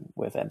happen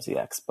with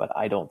MCX, but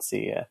I don't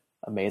see an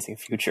amazing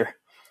future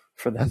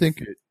for them. I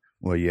think,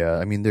 well, yeah,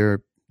 I mean, their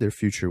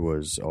future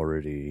was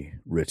already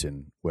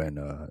written when,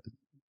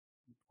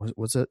 what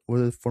was the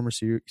former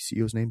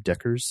CEO's name?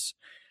 Deckers?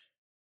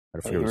 I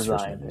forget what his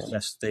first name was.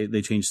 Yes,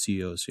 they changed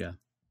CEOs, yeah.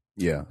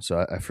 Yeah,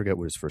 so I forget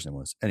what his first name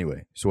was.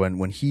 Anyway, so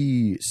when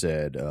he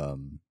said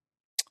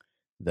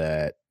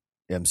that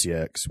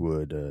MCX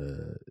would,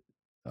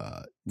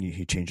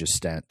 he changed his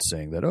stance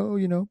saying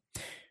that,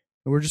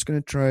 we're just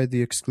going to try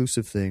the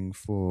exclusive thing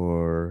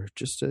for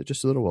just a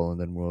little while,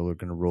 and then we're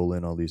going to roll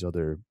in all these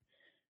other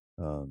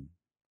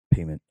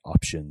payment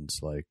options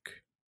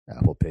like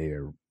Apple Pay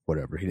or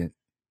whatever. He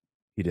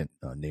didn't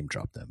name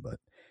drop them, but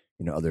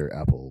other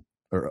Apple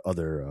or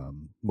other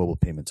mobile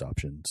payments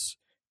options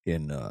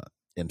in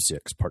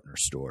MCX partner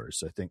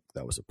stores. I think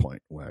that was a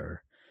point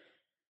where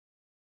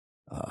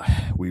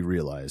we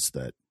realized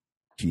that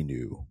he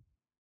knew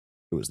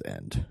it was the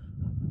end.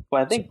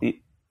 Well,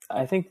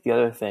 I think the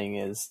other thing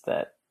is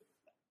that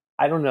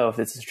I don't know if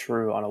this is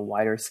true on a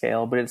wider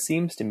scale, but it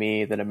seems to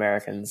me that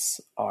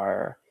Americans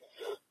are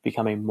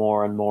becoming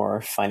more and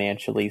more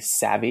financially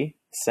savvy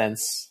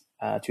since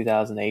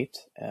 2008,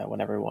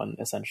 when everyone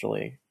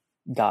essentially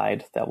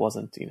died that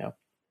wasn't,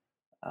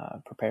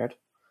 prepared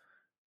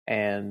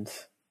and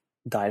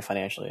died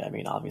financially. I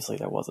mean, obviously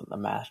there wasn't a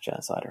mass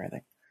genocide or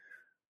anything.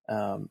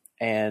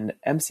 And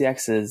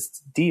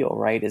MCX's deal,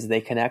 right, is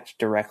they connect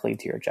directly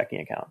to your checking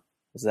account.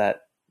 Is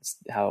that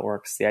how it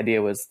works? The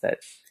idea was that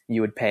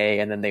you would pay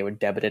and then they would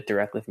debit it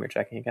directly from your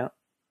checking account.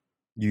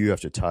 You have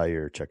to tie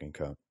your checking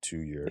account to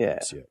your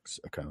MCX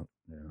account.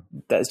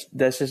 Yeah.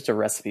 That's just a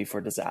recipe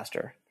for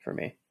disaster for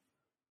me.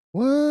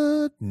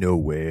 What? No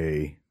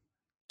way.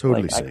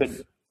 Totally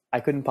safe. I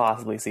couldn't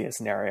possibly see a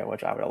scenario in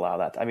which I would allow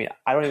that. I mean,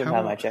 I don't even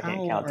have my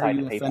checking account tied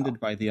to PayPal. How are you offended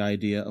by the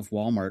idea of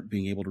Walmart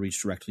being able to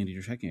reach directly into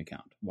your checking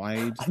account?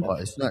 Why? Well,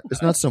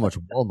 it's not so much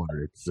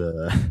Walmart. It's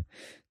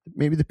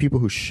maybe the people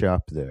who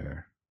shop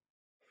there.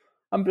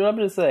 I'm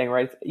just saying,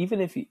 right?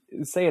 Even if you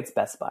say it's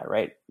Best Buy,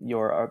 right? You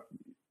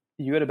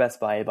go to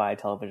Best Buy, you buy a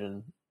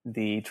television,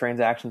 the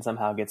transaction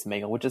somehow gets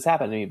mingled, which has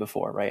happened to me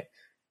before, right?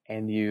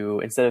 And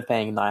you, instead of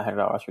paying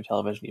 $900 for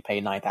television, you pay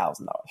 $9,000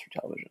 for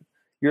television.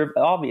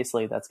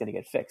 Obviously that's going to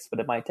get fixed, but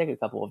it might take a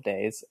couple of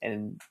days,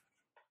 and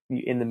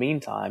in the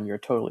meantime, you're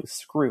totally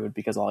screwed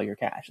because all your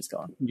cash is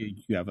gone.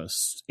 You have a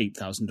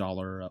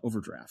 $8,000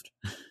 overdraft.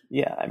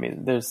 Yeah, I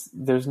mean,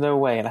 there's no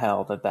way in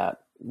hell that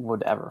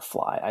would ever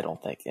fly, I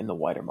don't think, in the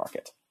wider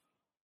market.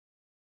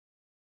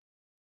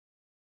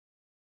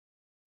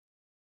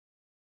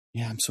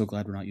 Yeah, I'm so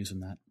glad we're not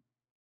using that.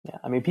 Yeah,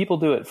 I mean, people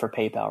do it for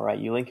PayPal, right?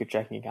 You link your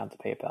checking account to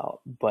PayPal,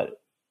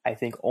 but I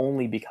think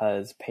only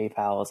because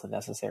PayPal is a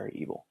necessary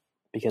evil.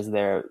 Because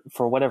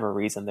for whatever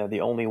reason, they're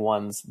the only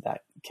ones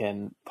that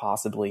can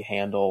possibly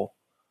handle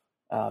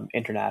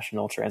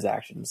international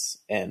transactions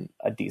in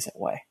a decent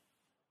way.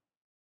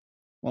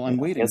 Well, I'm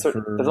waiting for...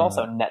 There's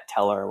also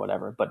NetTeller or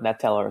whatever, but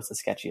NetTeller is the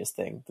sketchiest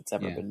thing that's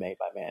ever been made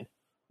by man.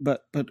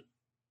 But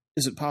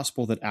is it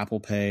possible that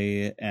Apple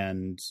Pay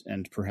and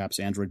perhaps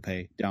Android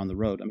Pay down the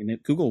road? I mean,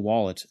 Google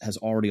Wallet has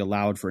already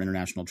allowed for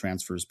international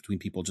transfers between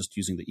people just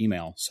using the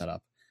email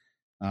setup.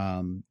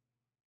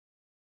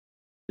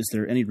 Is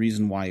there any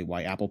reason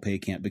why Apple Pay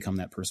can't become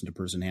that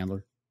person-to-person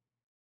handler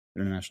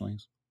internationally?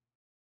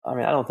 I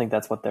mean, I don't think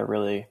that's what they're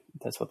really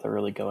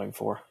going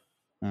for.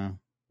 Well,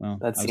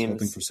 that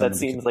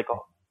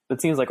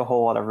seems like a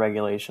whole lot of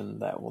regulation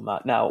that will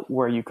not. Now,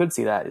 where you could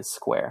see that is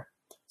Square.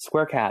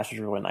 Square Cash is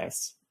really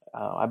nice.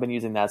 I've been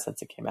using that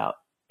since it came out,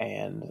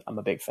 and I'm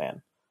a big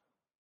fan.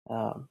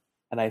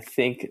 And I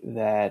think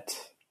that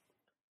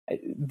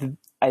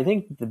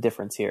the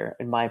difference here,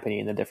 in my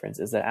opinion, the difference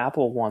is that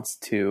Apple wants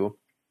to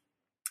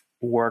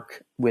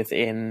work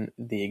within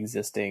the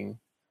existing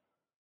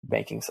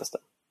banking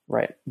system,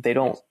 right? They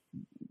don't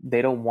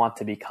want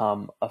to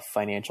become a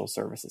financial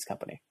services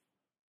company,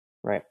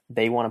 right?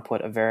 They want to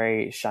put a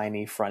very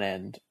shiny front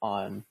end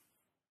on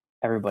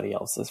everybody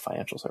else's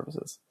financial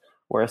services.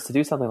 Whereas to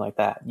do something like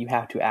that, you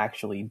have to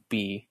actually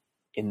be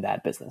in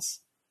that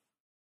business.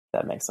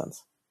 That makes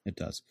sense. It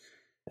does.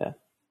 Yeah.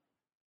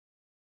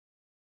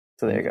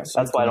 So there you go.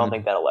 That's why I don't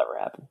think that'll ever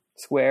happen.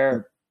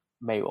 Square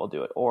may well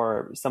do it,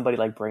 or somebody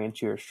like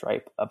Braintree or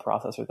Stripe, a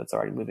processor that's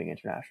already moving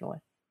internationally.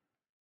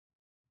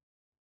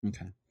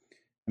 Okay.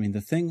 I mean,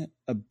 the thing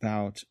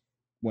about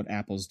what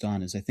Apple's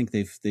done is I think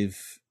they've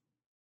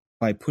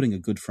by putting a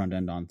good front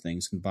end on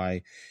things and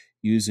by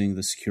using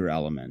the secure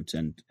element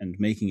and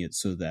making it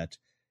so that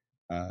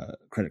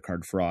credit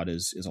card fraud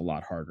is a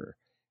lot harder,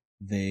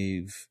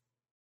 they've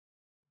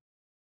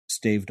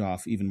staved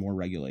off even more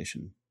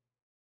regulation.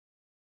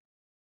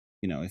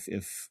 You know,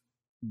 if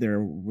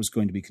there was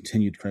going to be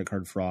continued credit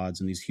card frauds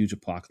and these huge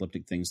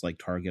apocalyptic things like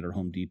Target or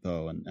Home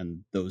Depot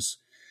and those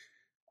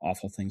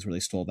awful things where they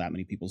stole that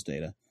many people's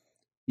data,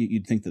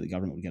 you'd think that the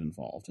government would get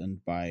involved.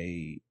 And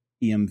by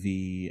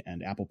EMV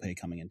and Apple Pay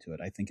coming into it,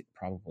 I think it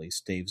probably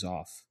staves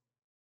off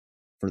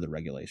further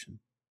regulation.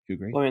 Do you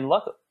agree? Well, I mean,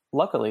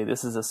 luckily,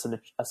 this is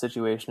a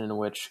situation in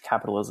which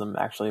capitalism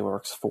actually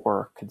works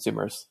for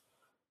consumers,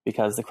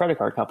 because the credit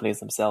card companies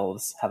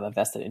themselves have a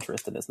vested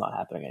interest in this not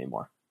happening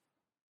anymore.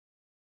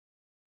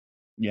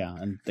 Yeah,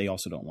 and they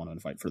also don't want to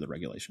invite further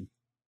regulation.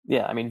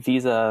 Yeah, I mean,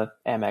 Visa,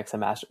 Amex, and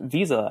Master.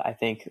 Visa, I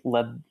think,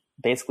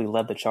 basically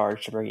led the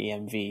charge to bring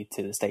EMV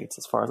to the States,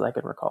 as far as I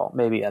can recall.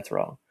 Maybe that's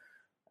wrong.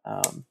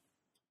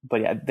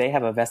 But yeah, they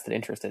have a vested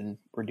interest in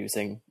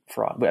reducing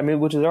fraud. I mean,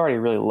 which is already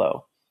really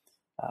low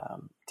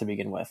to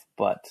begin with.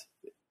 But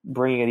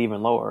bringing it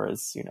even lower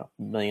is,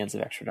 millions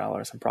of extra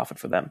dollars in profit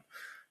for them,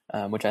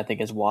 which I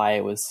think is why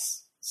it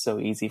was so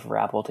easy for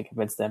Apple to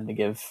convince them to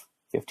give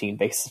 15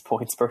 basis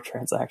points per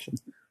transaction.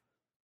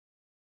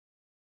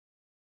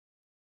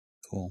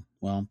 Cool.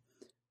 Well,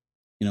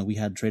 we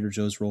had Trader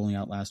Joe's rolling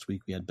out last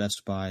week. We had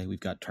Best Buy. We've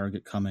got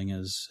Target coming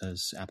as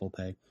Apple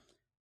Pay.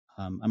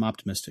 I'm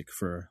optimistic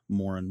for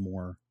more and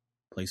more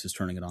places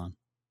turning it on.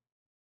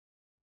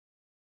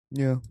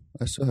 Yeah,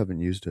 I still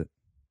haven't used it.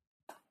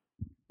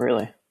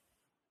 Really?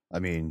 I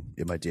mean,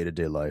 in my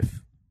day-to-day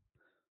life,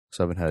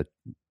 so I haven't had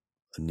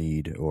a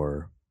need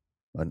or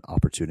an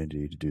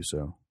opportunity to do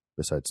so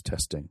besides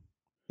testing.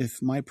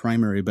 If my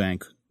primary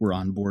bank were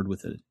on board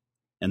with it,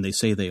 and they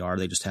say they are,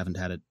 they just haven't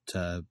had it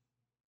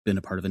been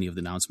a part of any of the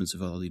announcements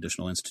of all the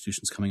additional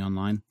institutions coming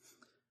online,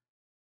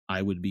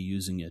 I would be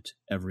using it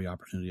every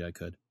opportunity I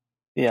could.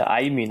 Yeah,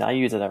 I mean, I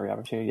use it every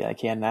opportunity I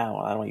can now.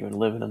 I don't even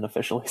live in an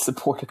officially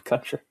supported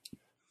country.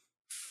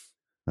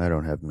 I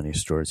don't have many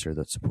stores here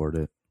that support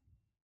it.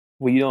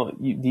 Well,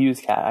 you use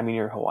cash. I mean,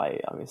 you're Hawaii,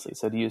 obviously,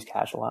 so do you use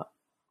cash a lot?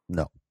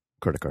 No,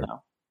 credit card.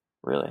 No,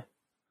 really?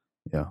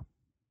 Yeah.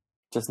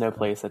 Just no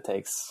place that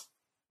takes...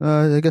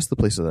 I guess the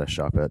places that I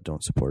shop at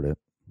don't support it.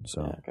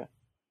 So yeah, okay.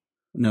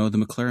 No, the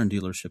McLaren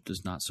dealership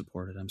does not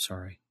support it. I'm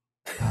sorry.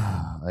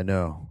 I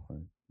know.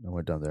 I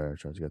went down there. I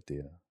tried to get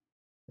the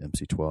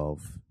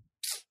MC12.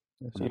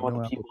 You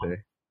want the P1?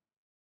 Pay.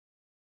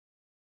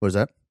 What is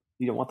that?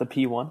 You don't want the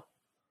P1?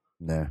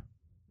 Nah.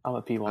 I'm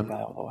a P1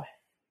 guy all the way.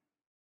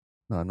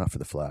 No, I'm not for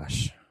the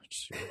Flash.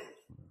 Just,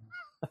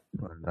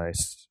 want a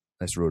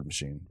nice road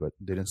machine. But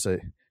they didn't say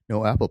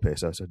no Apple Pay,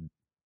 so I said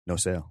no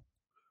sale.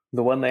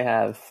 The one they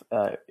have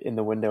in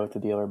the window at the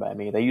dealer by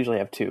me, they usually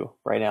have two.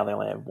 Right now they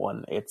only have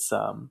one. It's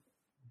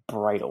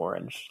bright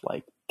orange,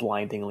 like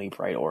blindingly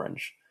bright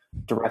orange,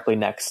 directly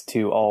next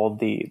to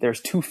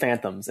there's two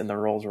Phantoms in the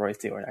Rolls-Royce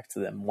dealer next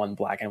to them, one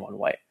black and one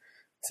white.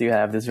 So you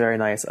have this very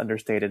nice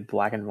understated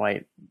black and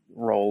white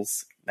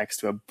Rolls next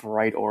to a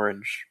bright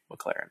orange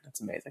McLaren.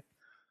 It's amazing.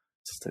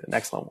 It's just an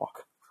excellent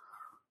walk.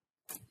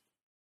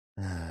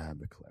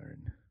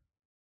 McLaren.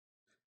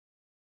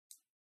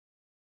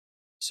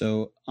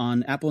 So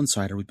on Apple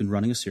Insider, we've been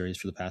running a series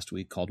for the past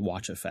week called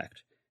Watch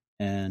Effect.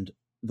 And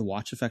the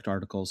Watch Effect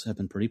articles have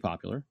been pretty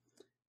popular.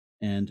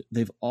 And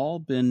they've all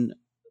been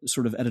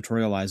sort of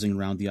editorializing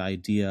around the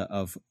idea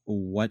of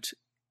what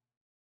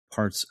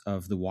parts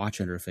of the watch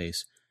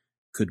interface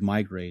could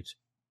migrate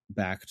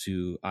back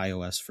to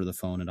iOS for the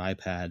phone and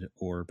iPad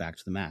or back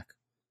to the Mac.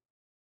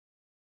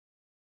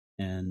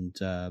 And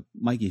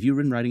Mikey, have you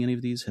been writing any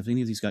of these? Have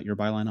any of these got your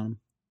byline on them?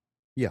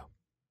 Yeah.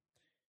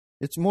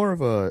 It's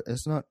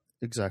not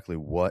exactly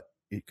what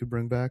it could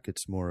bring back.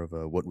 It's more of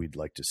what we'd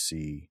like to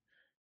see,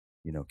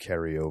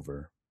 carry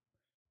over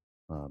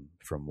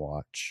from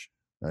Watch.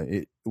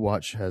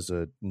 Watch has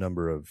a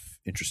number of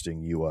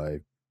interesting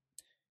UI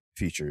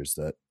features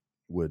that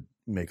would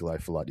make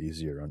life a lot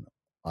easier on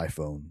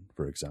iPhone,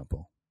 for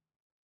example.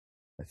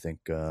 I think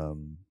the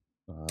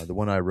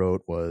one I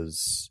wrote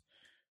was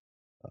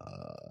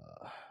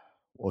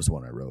what was the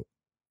one I wrote?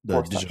 The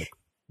Force digital,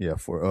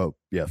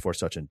 Touch. Force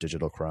Touch and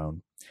Digital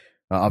Crown.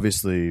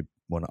 Obviously,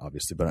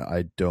 but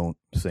I don't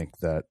think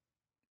that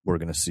we're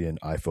going to see an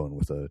iPhone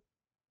with a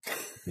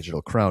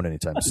digital crown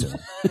anytime soon.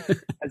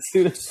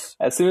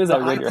 as soon as I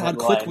read your iPod headline,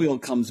 click wheel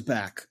comes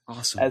back.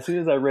 Awesome. As soon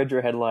as I read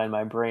your headline,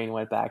 my brain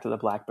went back to the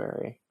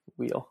BlackBerry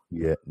wheel.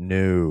 Yeah,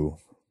 no.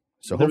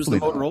 So there was the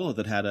hopefully Motorola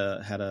that had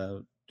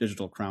a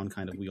digital crown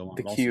kind of wheel on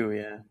the it. Q, also.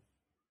 yeah.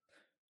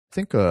 I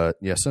think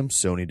some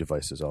Sony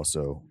devices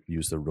also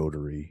use the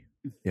rotary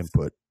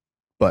input,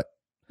 but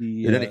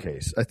in any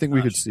case, I think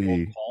we could see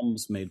the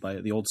Palms made by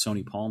the old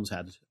Sony Palms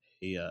had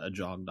a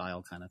jog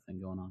dial kind of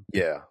thing going on.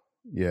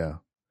 Yeah.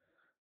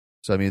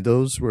 So I mean,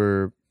 those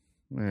were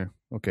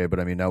Okay, but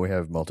I mean, now we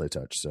have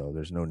multi-touch, so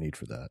there's no need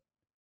for that.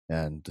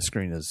 And the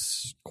screen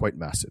is quite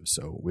massive,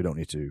 so we don't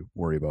need to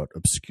worry about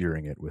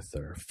obscuring it with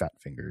our fat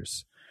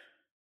fingers.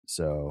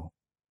 So,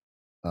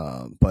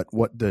 but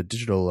what the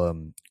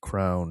digital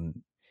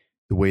crown,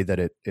 the way that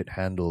it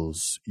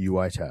handles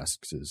UI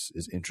tasks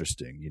is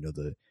interesting. You know,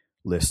 the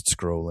list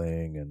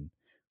scrolling and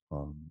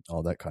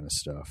all that kind of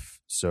stuff.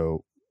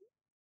 So,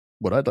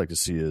 what I'd like to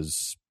see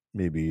is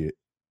maybe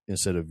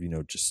instead of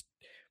just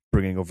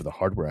bringing over the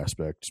hardware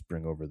aspect, just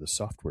bring over the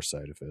software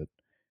side of it,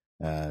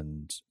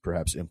 and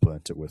perhaps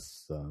implement it with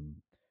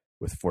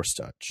Force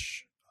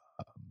Touch.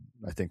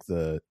 I think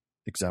the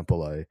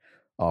example I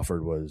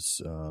offered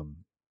was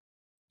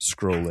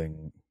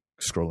scrolling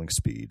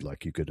speed.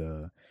 Like you could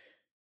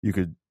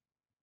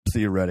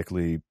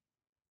theoretically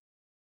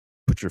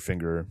put your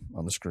finger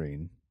on the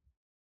screen,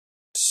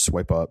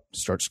 swipe up,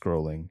 start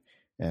scrolling,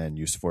 and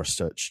use Force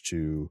Touch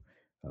to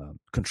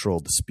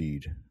control the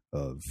speed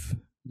of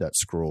that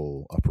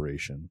scroll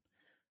operation,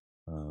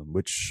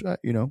 which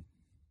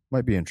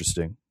might be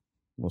interesting.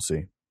 We'll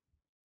see.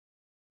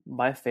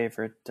 My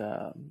favorite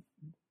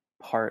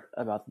part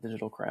about the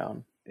digital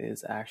crown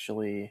is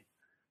actually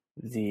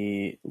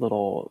the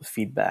little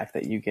feedback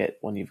that you get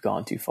when you've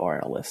gone too far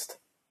in a list.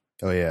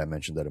 Oh yeah, I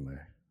mentioned that in my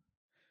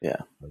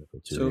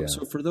article too.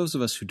 So for those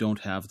of us who don't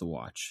have the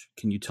watch,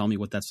 can you tell me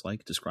what that's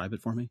like? Describe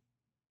it for me.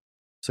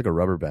 It's like a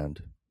rubber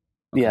band.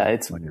 Okay. Yeah,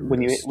 it's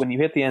when you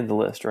hit the end of the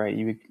list, right?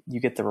 You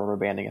get the rubber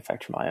banding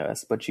effect from iOS,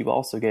 but you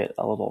also get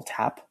a little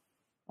tap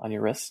on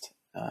your wrist,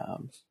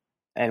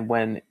 and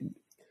when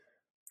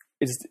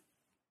it's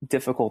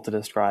difficult to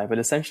describe, but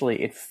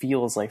essentially it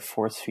feels like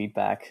force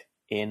feedback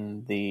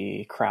in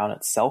the crown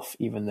itself,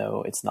 even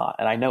though it's not.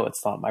 And I know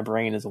it's not. My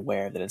brain is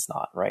aware that it's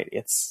not, right?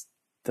 It's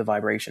the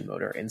vibration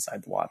motor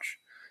inside the watch,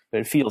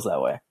 but it feels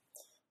that way.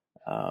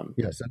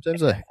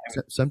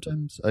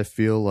 Sometimes I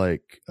feel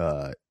like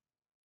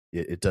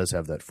it does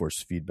have that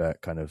force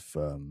feedback kind of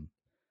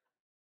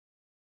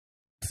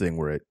thing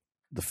where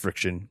the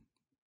friction,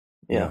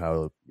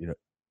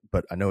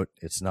 but I know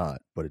it's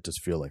not, but it does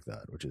feel like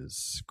that, which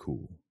is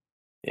cool.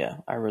 Yeah,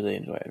 I really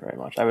enjoy it very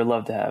much. I would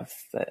love to have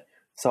that.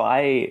 So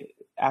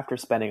after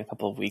spending a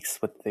couple of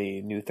weeks with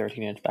the new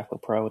 13-inch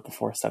MacBook Pro with the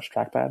Force Touch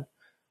trackpad,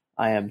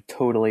 I am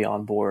totally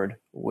on board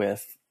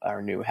with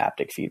our new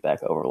haptic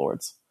feedback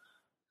overlords.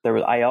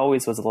 I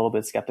always was a little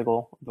bit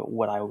skeptical, but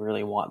would I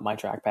really want my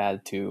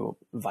trackpad to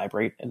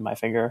vibrate in my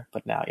finger?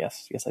 But now,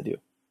 yes, I do.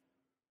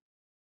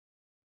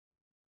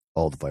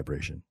 All the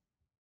vibration.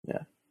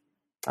 Yeah,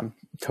 I'm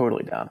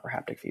totally down for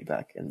haptic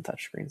feedback in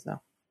touch screens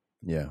now.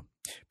 Yeah,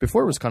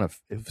 before it was kind of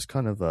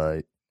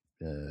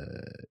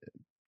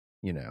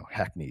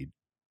hackneyed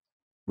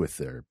with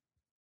their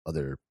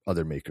other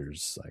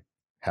makers, like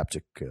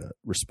haptic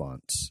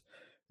response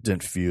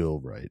didn't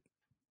feel right.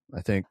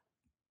 I think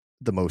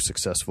the most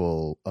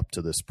successful up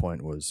to this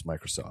point was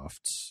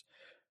Microsoft's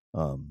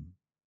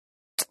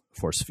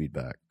force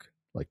feedback,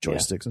 like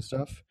joysticks and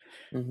stuff.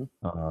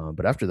 Mm-hmm.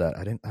 But after that,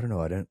 I don't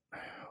know.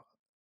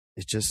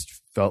 It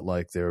just felt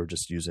like they were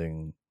just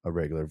using a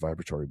regular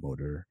vibratory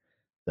motor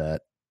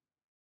that,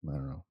 I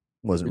don't know,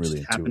 wasn't really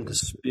intuitive. Happened to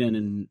spin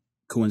and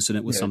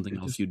coincident with something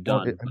else you'd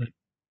done.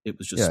 It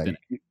was just spinning.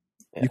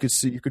 You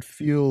could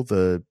feel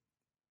the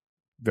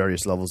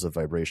various levels of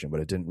vibration, but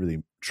it didn't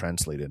really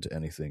translate into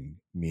anything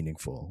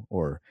meaningful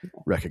or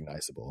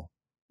recognizable.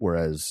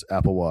 Whereas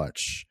Apple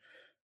Watch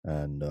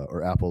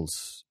or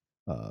Apple's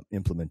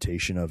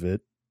implementation of it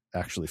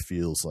actually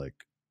feels like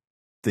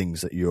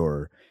things that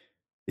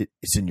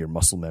it's in your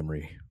muscle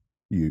memory.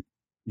 You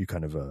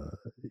kind of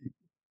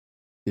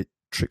it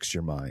tricks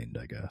your mind,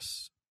 I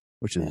guess,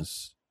 which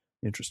is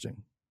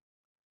interesting.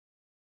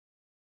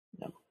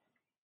 Yeah.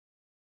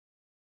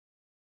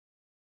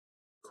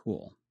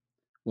 Cool.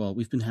 Well,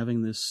 we've been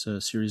having this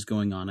series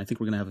going on. I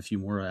think we're going to have a few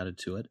more added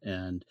to it,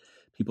 and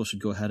people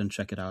should go ahead and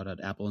check it out at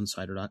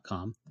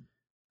appleinsider.com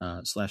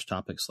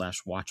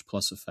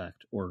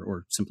 /topic/watch+effect,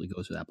 or simply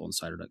go to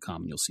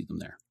appleinsider.com and you'll see them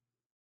there.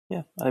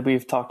 Yeah,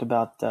 we've talked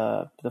about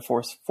the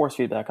force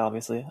feedback,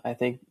 obviously. I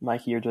think,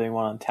 Mikey, you're doing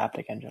one on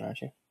Taptic Engine,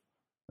 aren't you?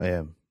 I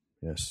am,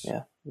 yes.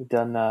 Yeah, we've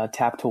done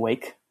Tap to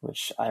Wake,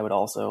 which I would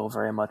also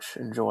very much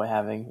enjoy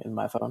having in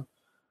my phone.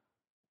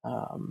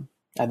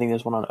 I think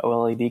there's one on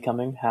OLED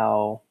coming,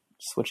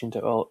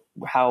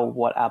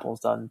 what Apple's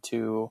done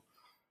to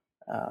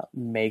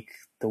make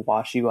the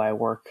watch UI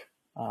work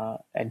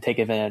and take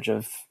advantage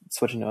of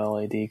switching to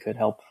OLED could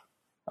help,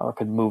 or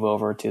could move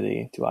over to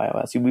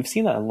iOS. We've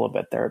seen that a little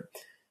bit there.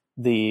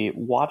 The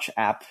watch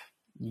app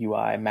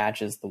UI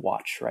matches the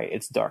watch, right?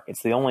 It's dark.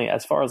 It's the only,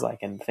 as far as I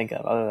can think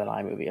of, other than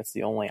iMovie, it's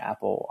the only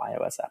Apple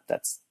iOS app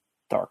that's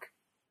dark.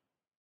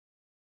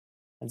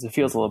 And so it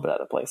feels a little bit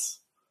out of place.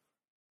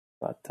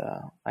 But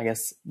I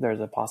guess there's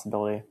a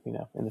possibility,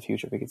 in the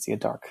future we could see a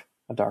dark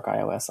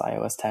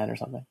iOS 10 or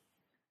something.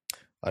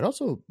 I'd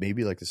also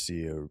maybe like to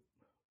see a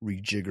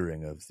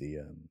rejiggering of the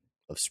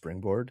of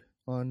Springboard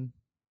on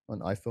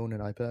iPhone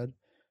and iPad.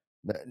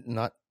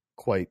 Not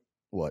quite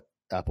what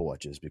Apple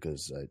Watch is,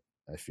 because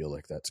I feel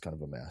like that's kind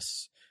of a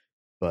mess.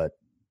 But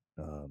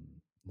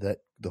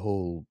the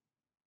whole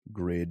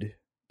grid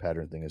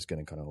pattern thing is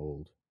getting kind of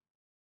old.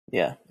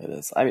 Yeah, it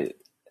is. I mean,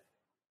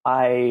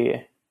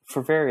 I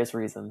for various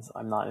reasons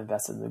I'm not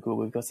invested in the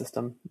Google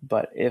ecosystem,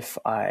 but if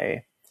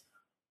I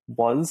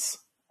was,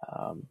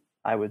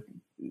 I would.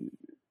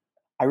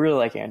 I really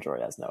like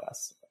Android as an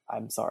OS.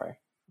 I'm sorry,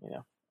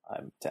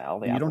 I'm to all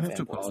the You Apple don't have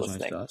to fanboys apologize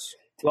listening. to us.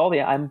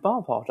 I'm not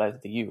apologizing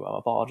to you. I'm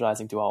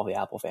apologizing to all the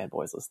Apple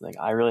fanboys listening.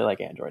 I really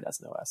like Android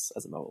as an OS,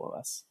 as a mobile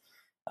OS.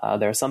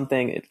 There are some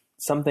things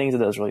it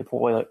does really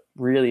poorly.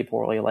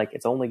 Like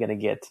it's only going to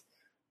get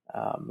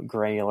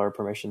granular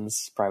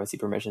permissions, privacy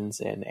permissions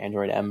in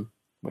Android M,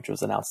 which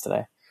was announced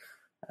today.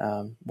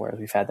 Whereas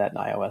we've had that in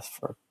iOS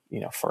for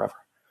forever.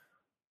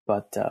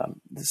 But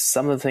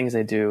some of the things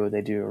they do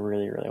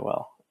really, really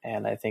well.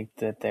 And I think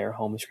that their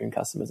home screen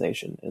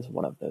customization is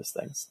one of those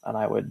things. And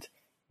I would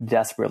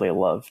desperately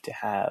love to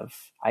have,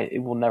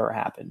 it will never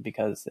happen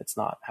because it's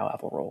not how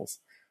Apple rolls,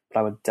 but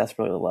I would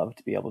desperately love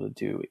to be able to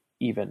do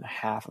even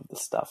half of the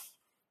stuff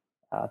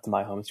to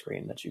my home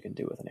screen that you can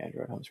do with an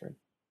Android home screen.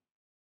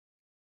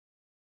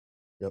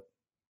 Yep.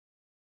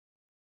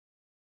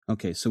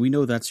 Okay, so we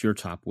know that's your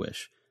top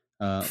wish.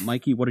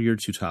 Mikey, what are your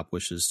two top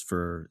wishes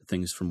for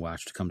things from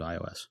Watch to come to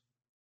iOS?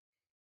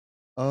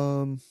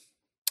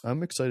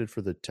 I'm excited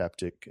for the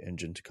Taptic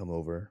engine to come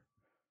over.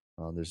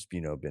 There's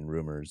been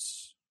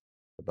rumors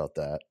about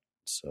that,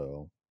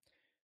 so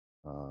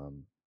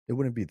it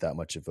wouldn't be that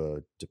much of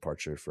a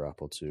departure for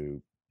Apple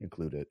to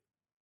include it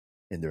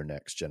in their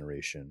next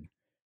generation.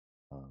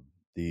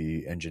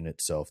 The engine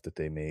itself that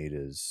they made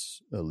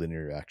is a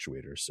linear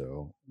actuator,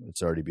 so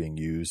it's already being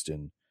used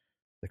in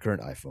the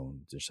current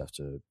iPhone. They just have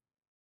to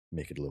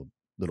make it a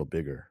little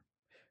bigger.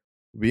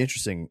 It'd be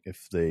interesting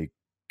if they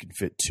could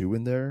fit two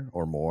in there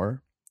or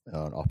more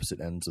on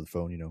opposite ends of the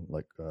phone,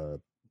 like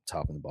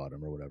top and the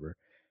bottom or whatever,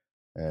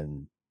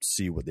 and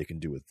see what they can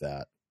do with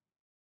that.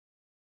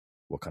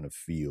 What kind of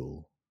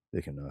feel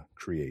they can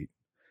create.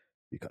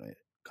 Be kind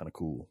of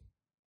cool.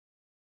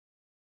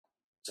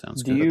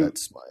 Sounds good.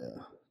 That's my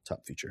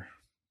top feature.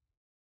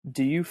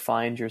 Do you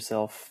find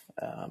yourself?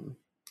 I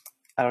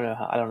don't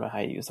know how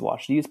you use the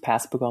watch. Do you use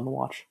Passbook on the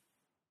watch?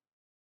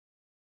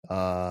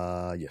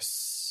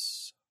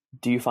 Yes.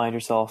 Do you find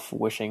yourself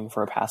wishing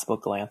for a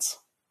Passbook glance?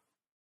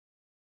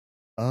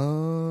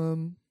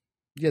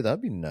 Yeah,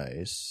 that'd be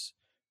nice.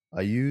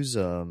 I use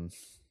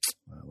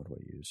what do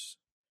I use?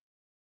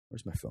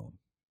 Where's my phone?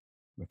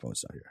 My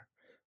phone's not here.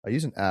 I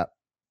use an app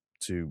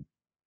to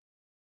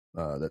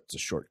that's a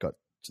shortcut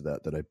to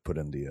that I put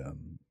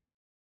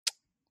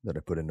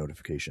in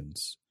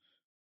notifications,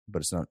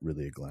 but it's not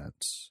really a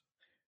glance.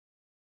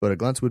 But a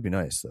glance would be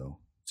nice though,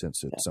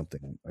 since it's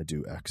something I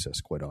do access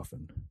quite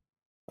often.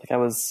 Like I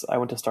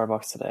went to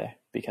Starbucks today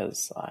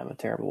because I'm a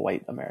terrible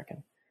white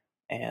American,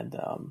 and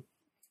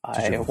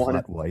Did you have a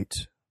flat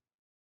white?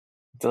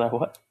 Did I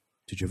what?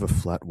 Did you have a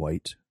flat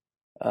white?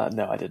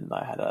 No, I didn't.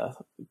 I had a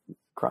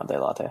grande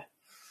latte.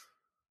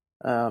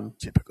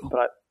 Typical.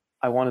 But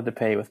I wanted to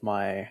pay with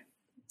my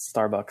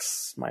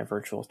Starbucks, my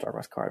virtual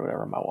Starbucks card, or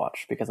whatever, on my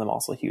watch, because I'm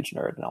also a huge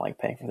nerd and I like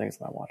paying for things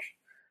on my watch.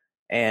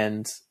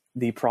 And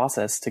the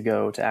process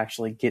to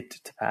actually get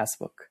to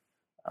Passbook,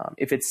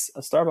 if it's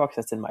a Starbucks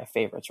that's in my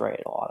favorites, right,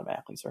 it'll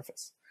automatically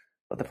surface.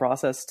 But the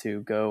process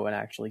to go and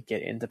actually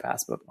get into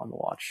Passbook on the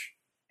watch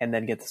and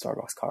then get the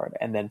Starbucks card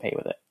and then pay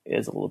with it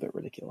is a little bit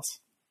ridiculous.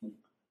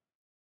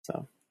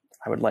 So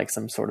I would like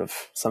some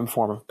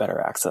form of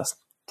better access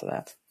to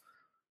that.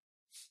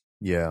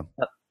 Yeah.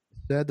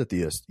 Sad that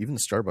even the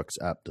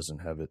Starbucks app doesn't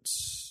have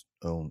its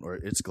own, or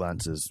its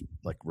glances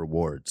like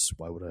rewards.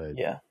 Why would I?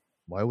 Yeah.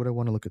 Why would I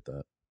want to look at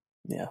that?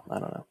 Yeah, I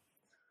don't know.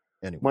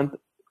 Anyway,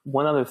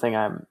 one other thing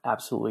I'm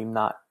absolutely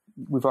not.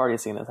 We've already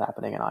seen this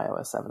happening in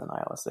iOS 7 and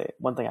iOS 8.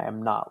 One thing I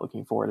am not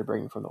looking forward to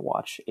bringing from the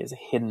watch is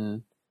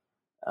hidden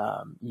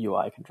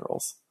UI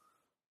controls,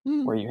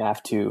 where you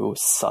have to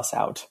suss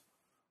out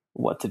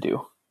what to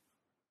do.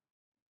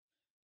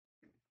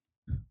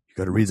 You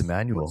got to read the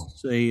manual.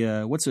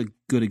 What's a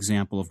good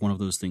example of one of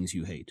those things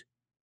you hate?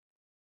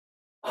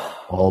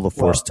 All the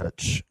force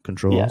touch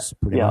controls,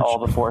 pretty much. All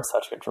the force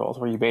touch controls,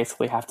 where you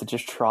basically have to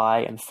just try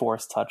and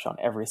force touch on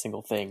every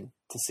single thing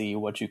to see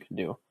what you can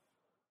do.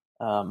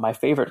 My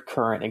favorite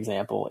current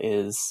example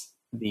is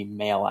the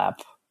Mail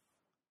app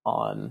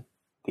on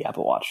the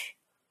Apple Watch.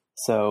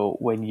 So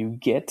when you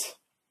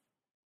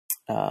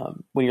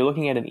when you're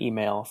looking at an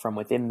email from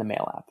within the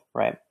Mail app,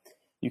 right,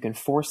 you can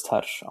force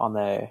touch on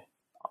the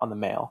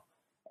mail,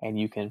 and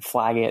you can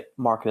flag it,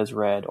 mark it as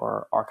read,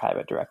 or archive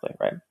it directly,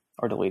 right?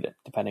 Or delete it,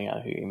 depending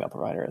on who your email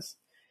provider is.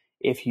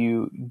 If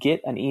you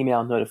get an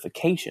email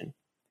notification,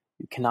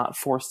 you cannot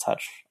force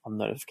touch on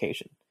the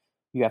notification.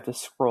 You have to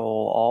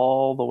scroll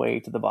all the way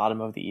to the bottom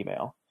of the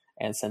email.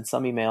 And since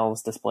some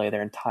emails display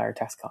their entire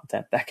text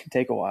content, that can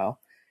take a while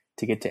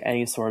to get to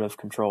any sort of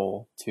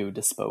control to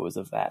dispose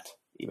of that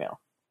email.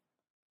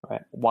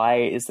 Right?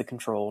 Why is the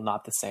control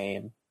not the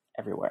same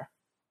everywhere?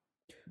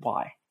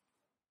 Why?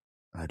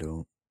 I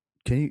don't.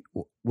 Can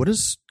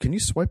you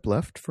swipe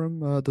left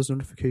from those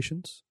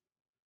notifications?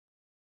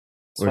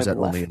 Or is that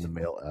only in the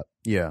Mail app?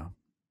 Yeah.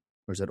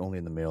 or is that only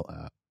in the Mail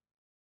app?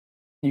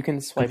 You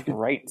can swipe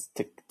right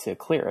to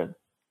clear it.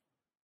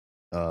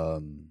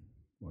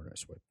 Where did I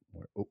swipe?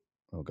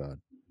 Oh God.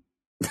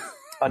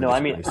 Oh no,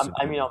 I mean Basically-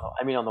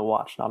 on the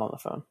watch, not on the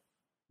phone.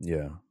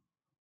 Yeah.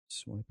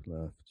 Swipe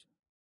left.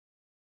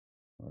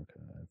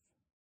 Archive.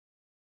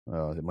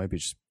 Oh, it might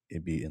be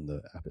it'd be in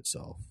the app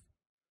itself.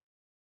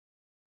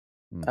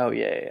 Oh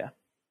yeah.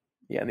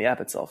 Yeah, in the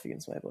app itself you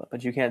can swipe left,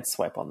 but you can't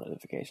swipe on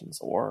notifications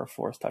or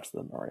force touch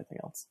them or anything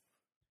else.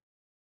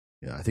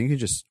 Yeah, I think you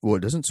just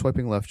doesn't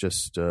swiping left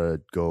just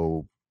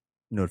go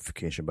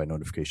notification by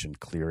notification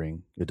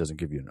clearing? It doesn't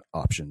give you an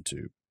option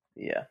to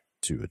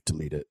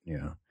delete it.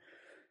 Yeah.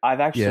 I've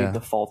actually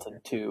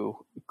defaulted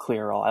to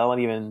clear all. I don't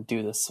even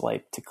do the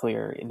swipe to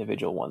clear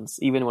individual ones.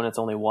 Even when it's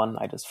only one,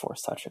 I just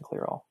force touch and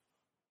clear all.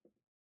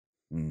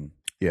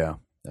 Yeah,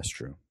 that's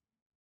true.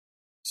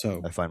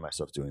 So I find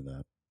myself doing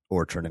that,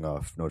 or turning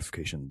off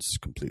notifications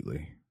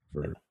completely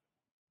for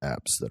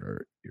apps that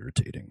are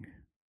irritating.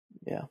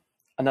 Yeah.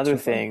 Another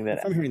thing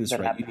if I'm hearing this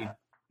right, you need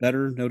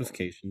better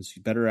notifications,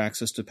 better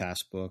access to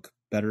Passbook,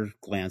 better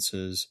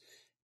glances,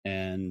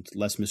 and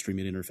less mystery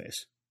media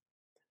interface.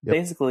 Yep.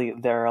 Basically,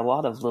 there are a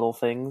lot of little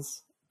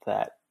things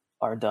that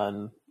are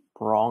done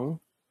wrong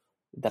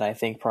that I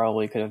think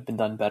probably could have been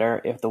done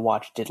better if the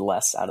watch did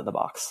less out of the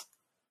box,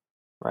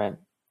 right?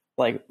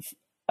 Like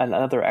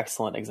another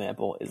excellent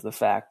example is the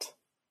fact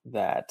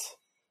that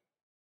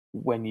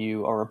when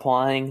you are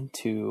replying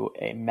to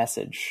a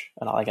message,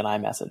 like an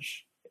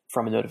iMessage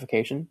from a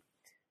notification,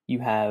 you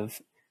have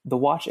the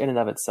watch in and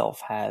of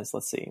itself has,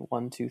 let's see,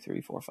 1, 2,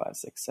 3, 4, 5,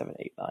 6, 7,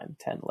 8, 9,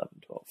 10, 11,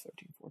 12,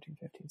 13, 14,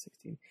 15,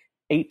 16,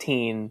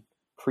 18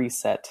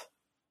 preset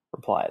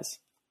replies,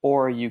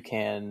 or you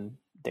can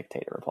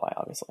dictate a reply,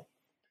 obviously.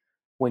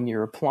 When you're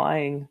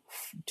replying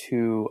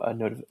to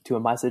a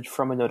message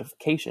from a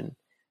notification,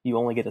 you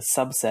only get a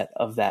subset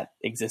of that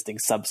existing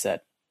subset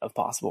of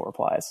possible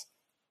replies,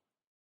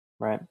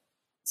 right?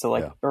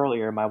 So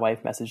earlier, my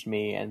wife messaged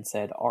me and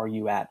said, "Are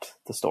you at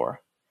the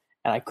store?"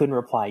 And I couldn't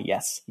reply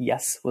yes.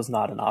 Yes was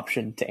not an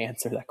option to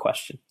answer that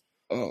question.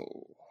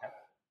 Oh.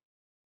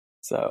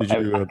 So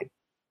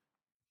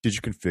did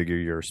you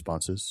configure your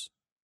responses?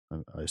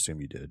 I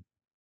assume you did.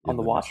 On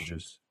the watch?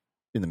 Messages?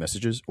 In the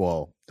messages?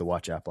 Well, the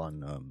watch app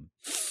on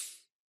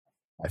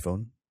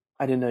iPhone?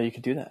 I didn't know you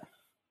could do that.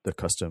 The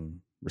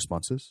custom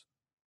responses?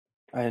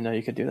 I didn't know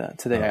you could do that.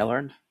 Today I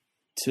learned.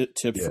 Tip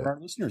for our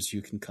listeners,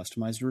 you can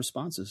customize your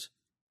responses.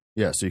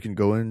 Yeah, so you can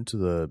go into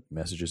the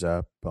Messages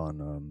app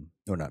on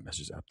or not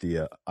Messages app,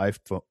 the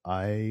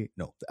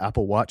the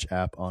Apple Watch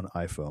app on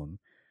iPhone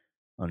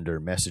under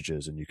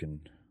Messages, and you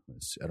can.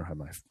 Let's see, I don't have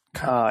my.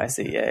 Oh, I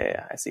see.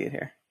 Yeah, I see it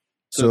here.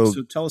 So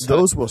tell us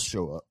those will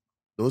show up.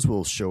 Those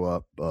will show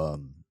up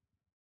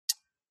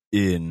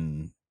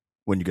in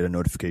when you get a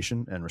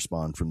notification and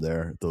respond from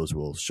there. Those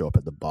will show up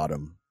at the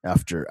bottom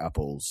after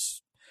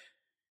Apple's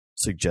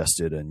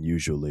suggested and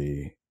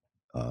usually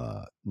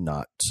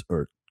not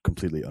or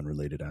completely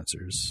unrelated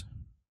answers.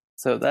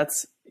 So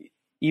that's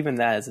even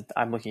that is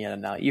I'm looking at it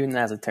now. Even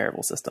that is a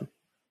terrible system.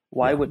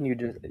 Why wouldn't you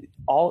do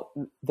all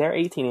their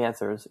 18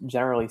 answers?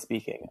 Generally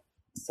speaking,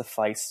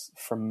 suffice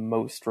for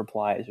most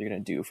replies you're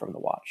going to do from the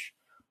watch.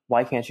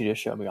 Why can't you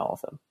just show me all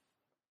of them?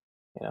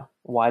 You know,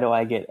 why do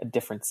I get a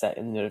different set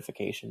in the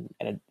notification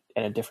and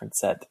a different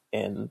set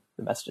in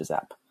the Messages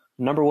app?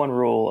 Number one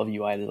rule of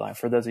UI design,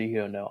 for those of you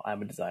who don't know,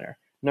 I'm a designer.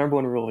 Number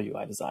one rule of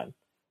UI design: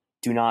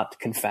 do not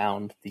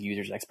confound the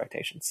user's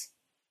expectations.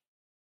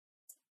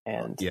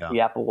 And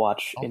the Apple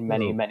Watch, in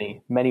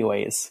many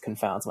ways,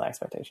 confounds my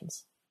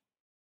expectations.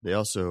 They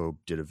also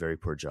did a very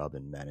poor job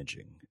in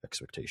managing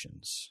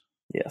expectations.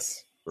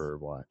 Yes. For a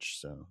watch,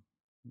 so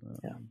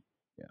yeah.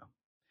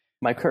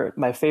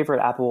 My favorite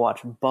Apple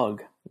Watch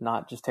bug,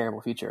 not just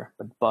terrible feature,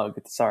 but bug.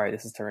 Sorry,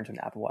 this has turned into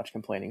an Apple Watch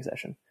complaining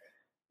session.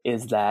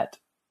 Is that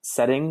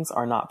settings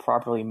are not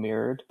properly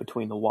mirrored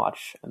between the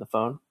watch and the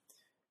phone.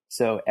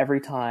 So every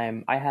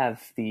time I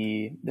have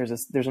there's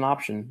an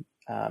option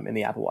in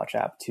the Apple Watch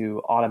app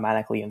to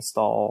automatically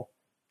install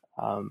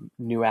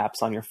new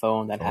apps on your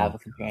phone that have a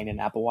companion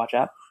Apple Watch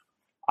app.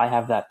 I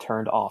have that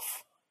turned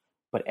off,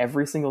 but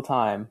every single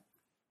time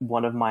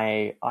one of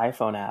my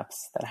iPhone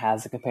apps that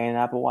has a companion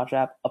Apple Watch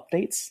app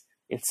updates,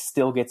 it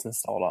still gets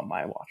installed on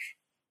my watch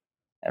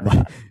every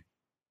time.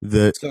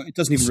 So it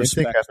doesn't even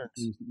respect things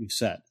that you've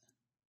set.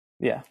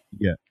 Yeah.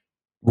 Yeah.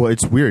 Well,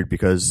 it's weird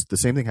because the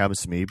same thing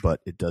happens to me,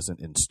 but it doesn't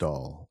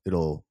install.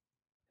 It'll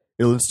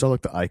install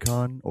like the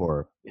icon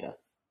or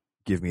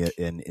give me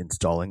an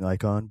installing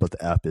icon, but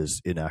the app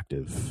is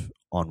inactive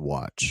on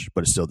watch,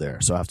 but it's still there.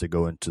 So I have to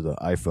go into the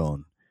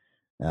iPhone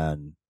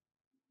and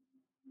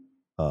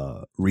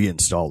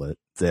reinstall it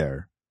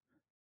there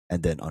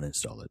and then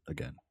uninstall it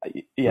again.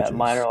 Yeah,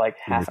 mine are like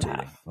half and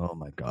half. Oh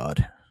my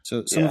God.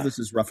 So some of this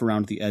is rough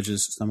around the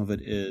edges. Some of it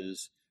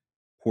is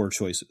poor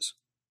choices.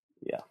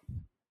 Yeah.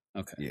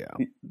 Okay. Yeah.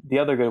 The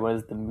other good one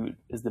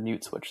is the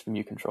mute switch, the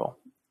mute control.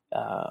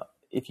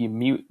 If you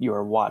mute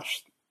your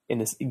watch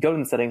go to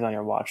the settings on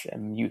your watch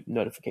and mute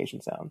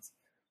notification sounds.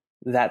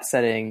 That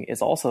setting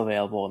is also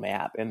available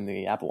in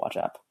the Apple Watch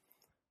app.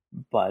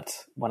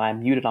 But when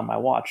I'm muted on my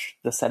watch,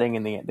 the setting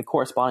in the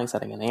corresponding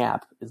setting in the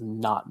app is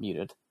not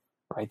muted,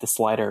 right? The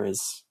slider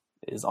is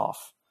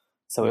off.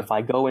 So if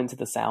I go into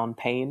the sound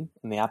pane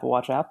in the Apple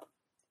Watch app,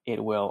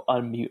 it will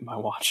unmute my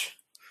watch.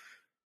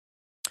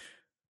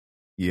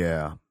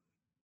 Yeah.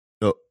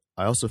 So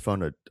I also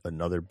found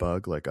another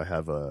bug. Like I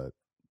have the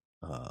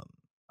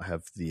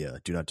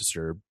do not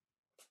disturb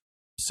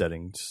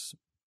settings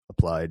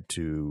applied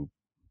to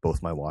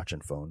both my watch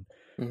and phone,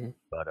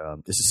 but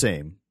it's the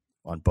same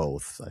on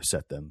both. I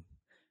set them.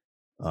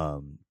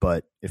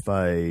 But if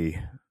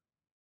I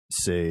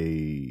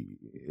say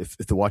if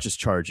the watch is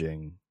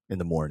charging in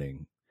the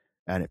morning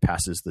and it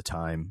passes the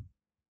time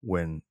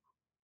when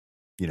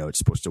it's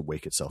supposed to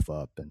wake itself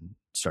up and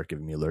start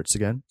giving me alerts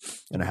again,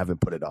 and I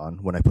haven't put it on,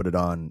 when I put it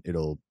on,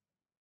 it'll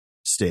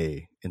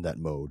stay in that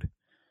mode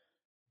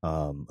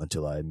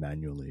until I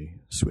manually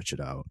switch it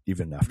out,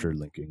 even after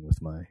linking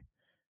with my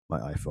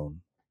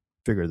iPhone.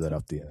 Figured that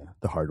out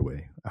the hard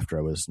way after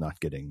I was not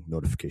getting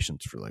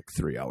notifications for like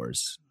 3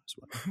 hours.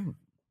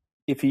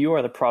 If you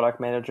are the product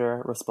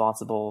manager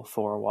responsible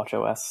for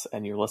watchOS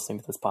and you're listening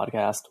to this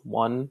podcast,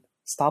 1,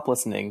 stop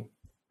listening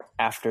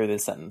after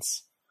this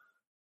sentence.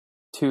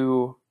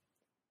 2,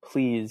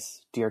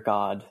 please, dear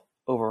God,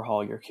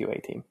 overhaul your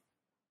QA team.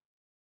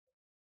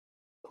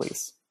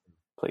 Please.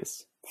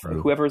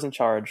 True. Whoever is in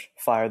charge,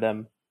 fire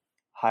them,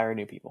 hire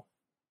new people,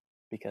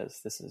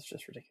 because this is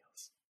just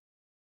ridiculous.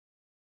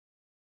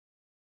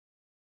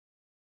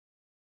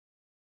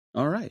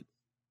 All right.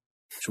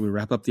 Should we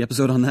wrap up the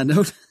episode on that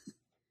note?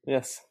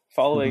 Yes.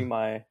 Following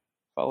my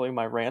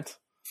rant.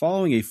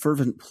 Following a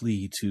fervent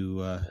plea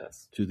to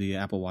the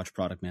Apple Watch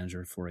product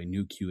manager for a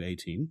new QA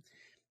team,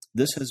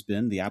 this has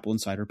been the Apple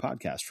Insider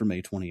Podcast for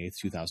May 28th,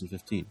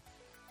 2015.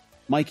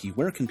 Mikey,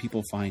 where can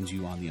people find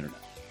you on the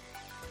internet?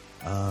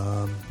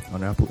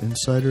 On Apple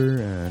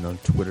Insider and on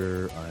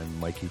Twitter, I'm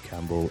Mikey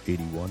Campbell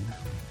 81.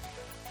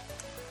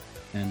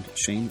 And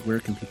Shane, where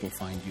can people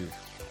find you?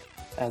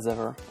 As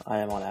ever, I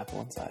am on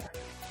Apple Insider.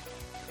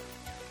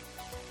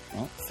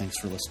 Well, thanks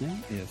for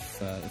listening.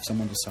 If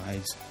someone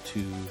decides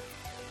to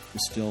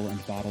distill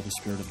and bottle the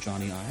spirit of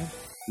Johnny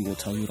Ive, we will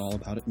tell you all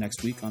about it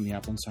next week on the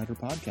Apple Insider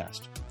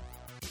Podcast.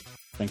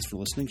 Thanks for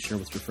listening. Share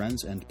with your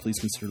friends, and please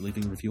consider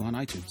leaving a review on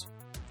iTunes.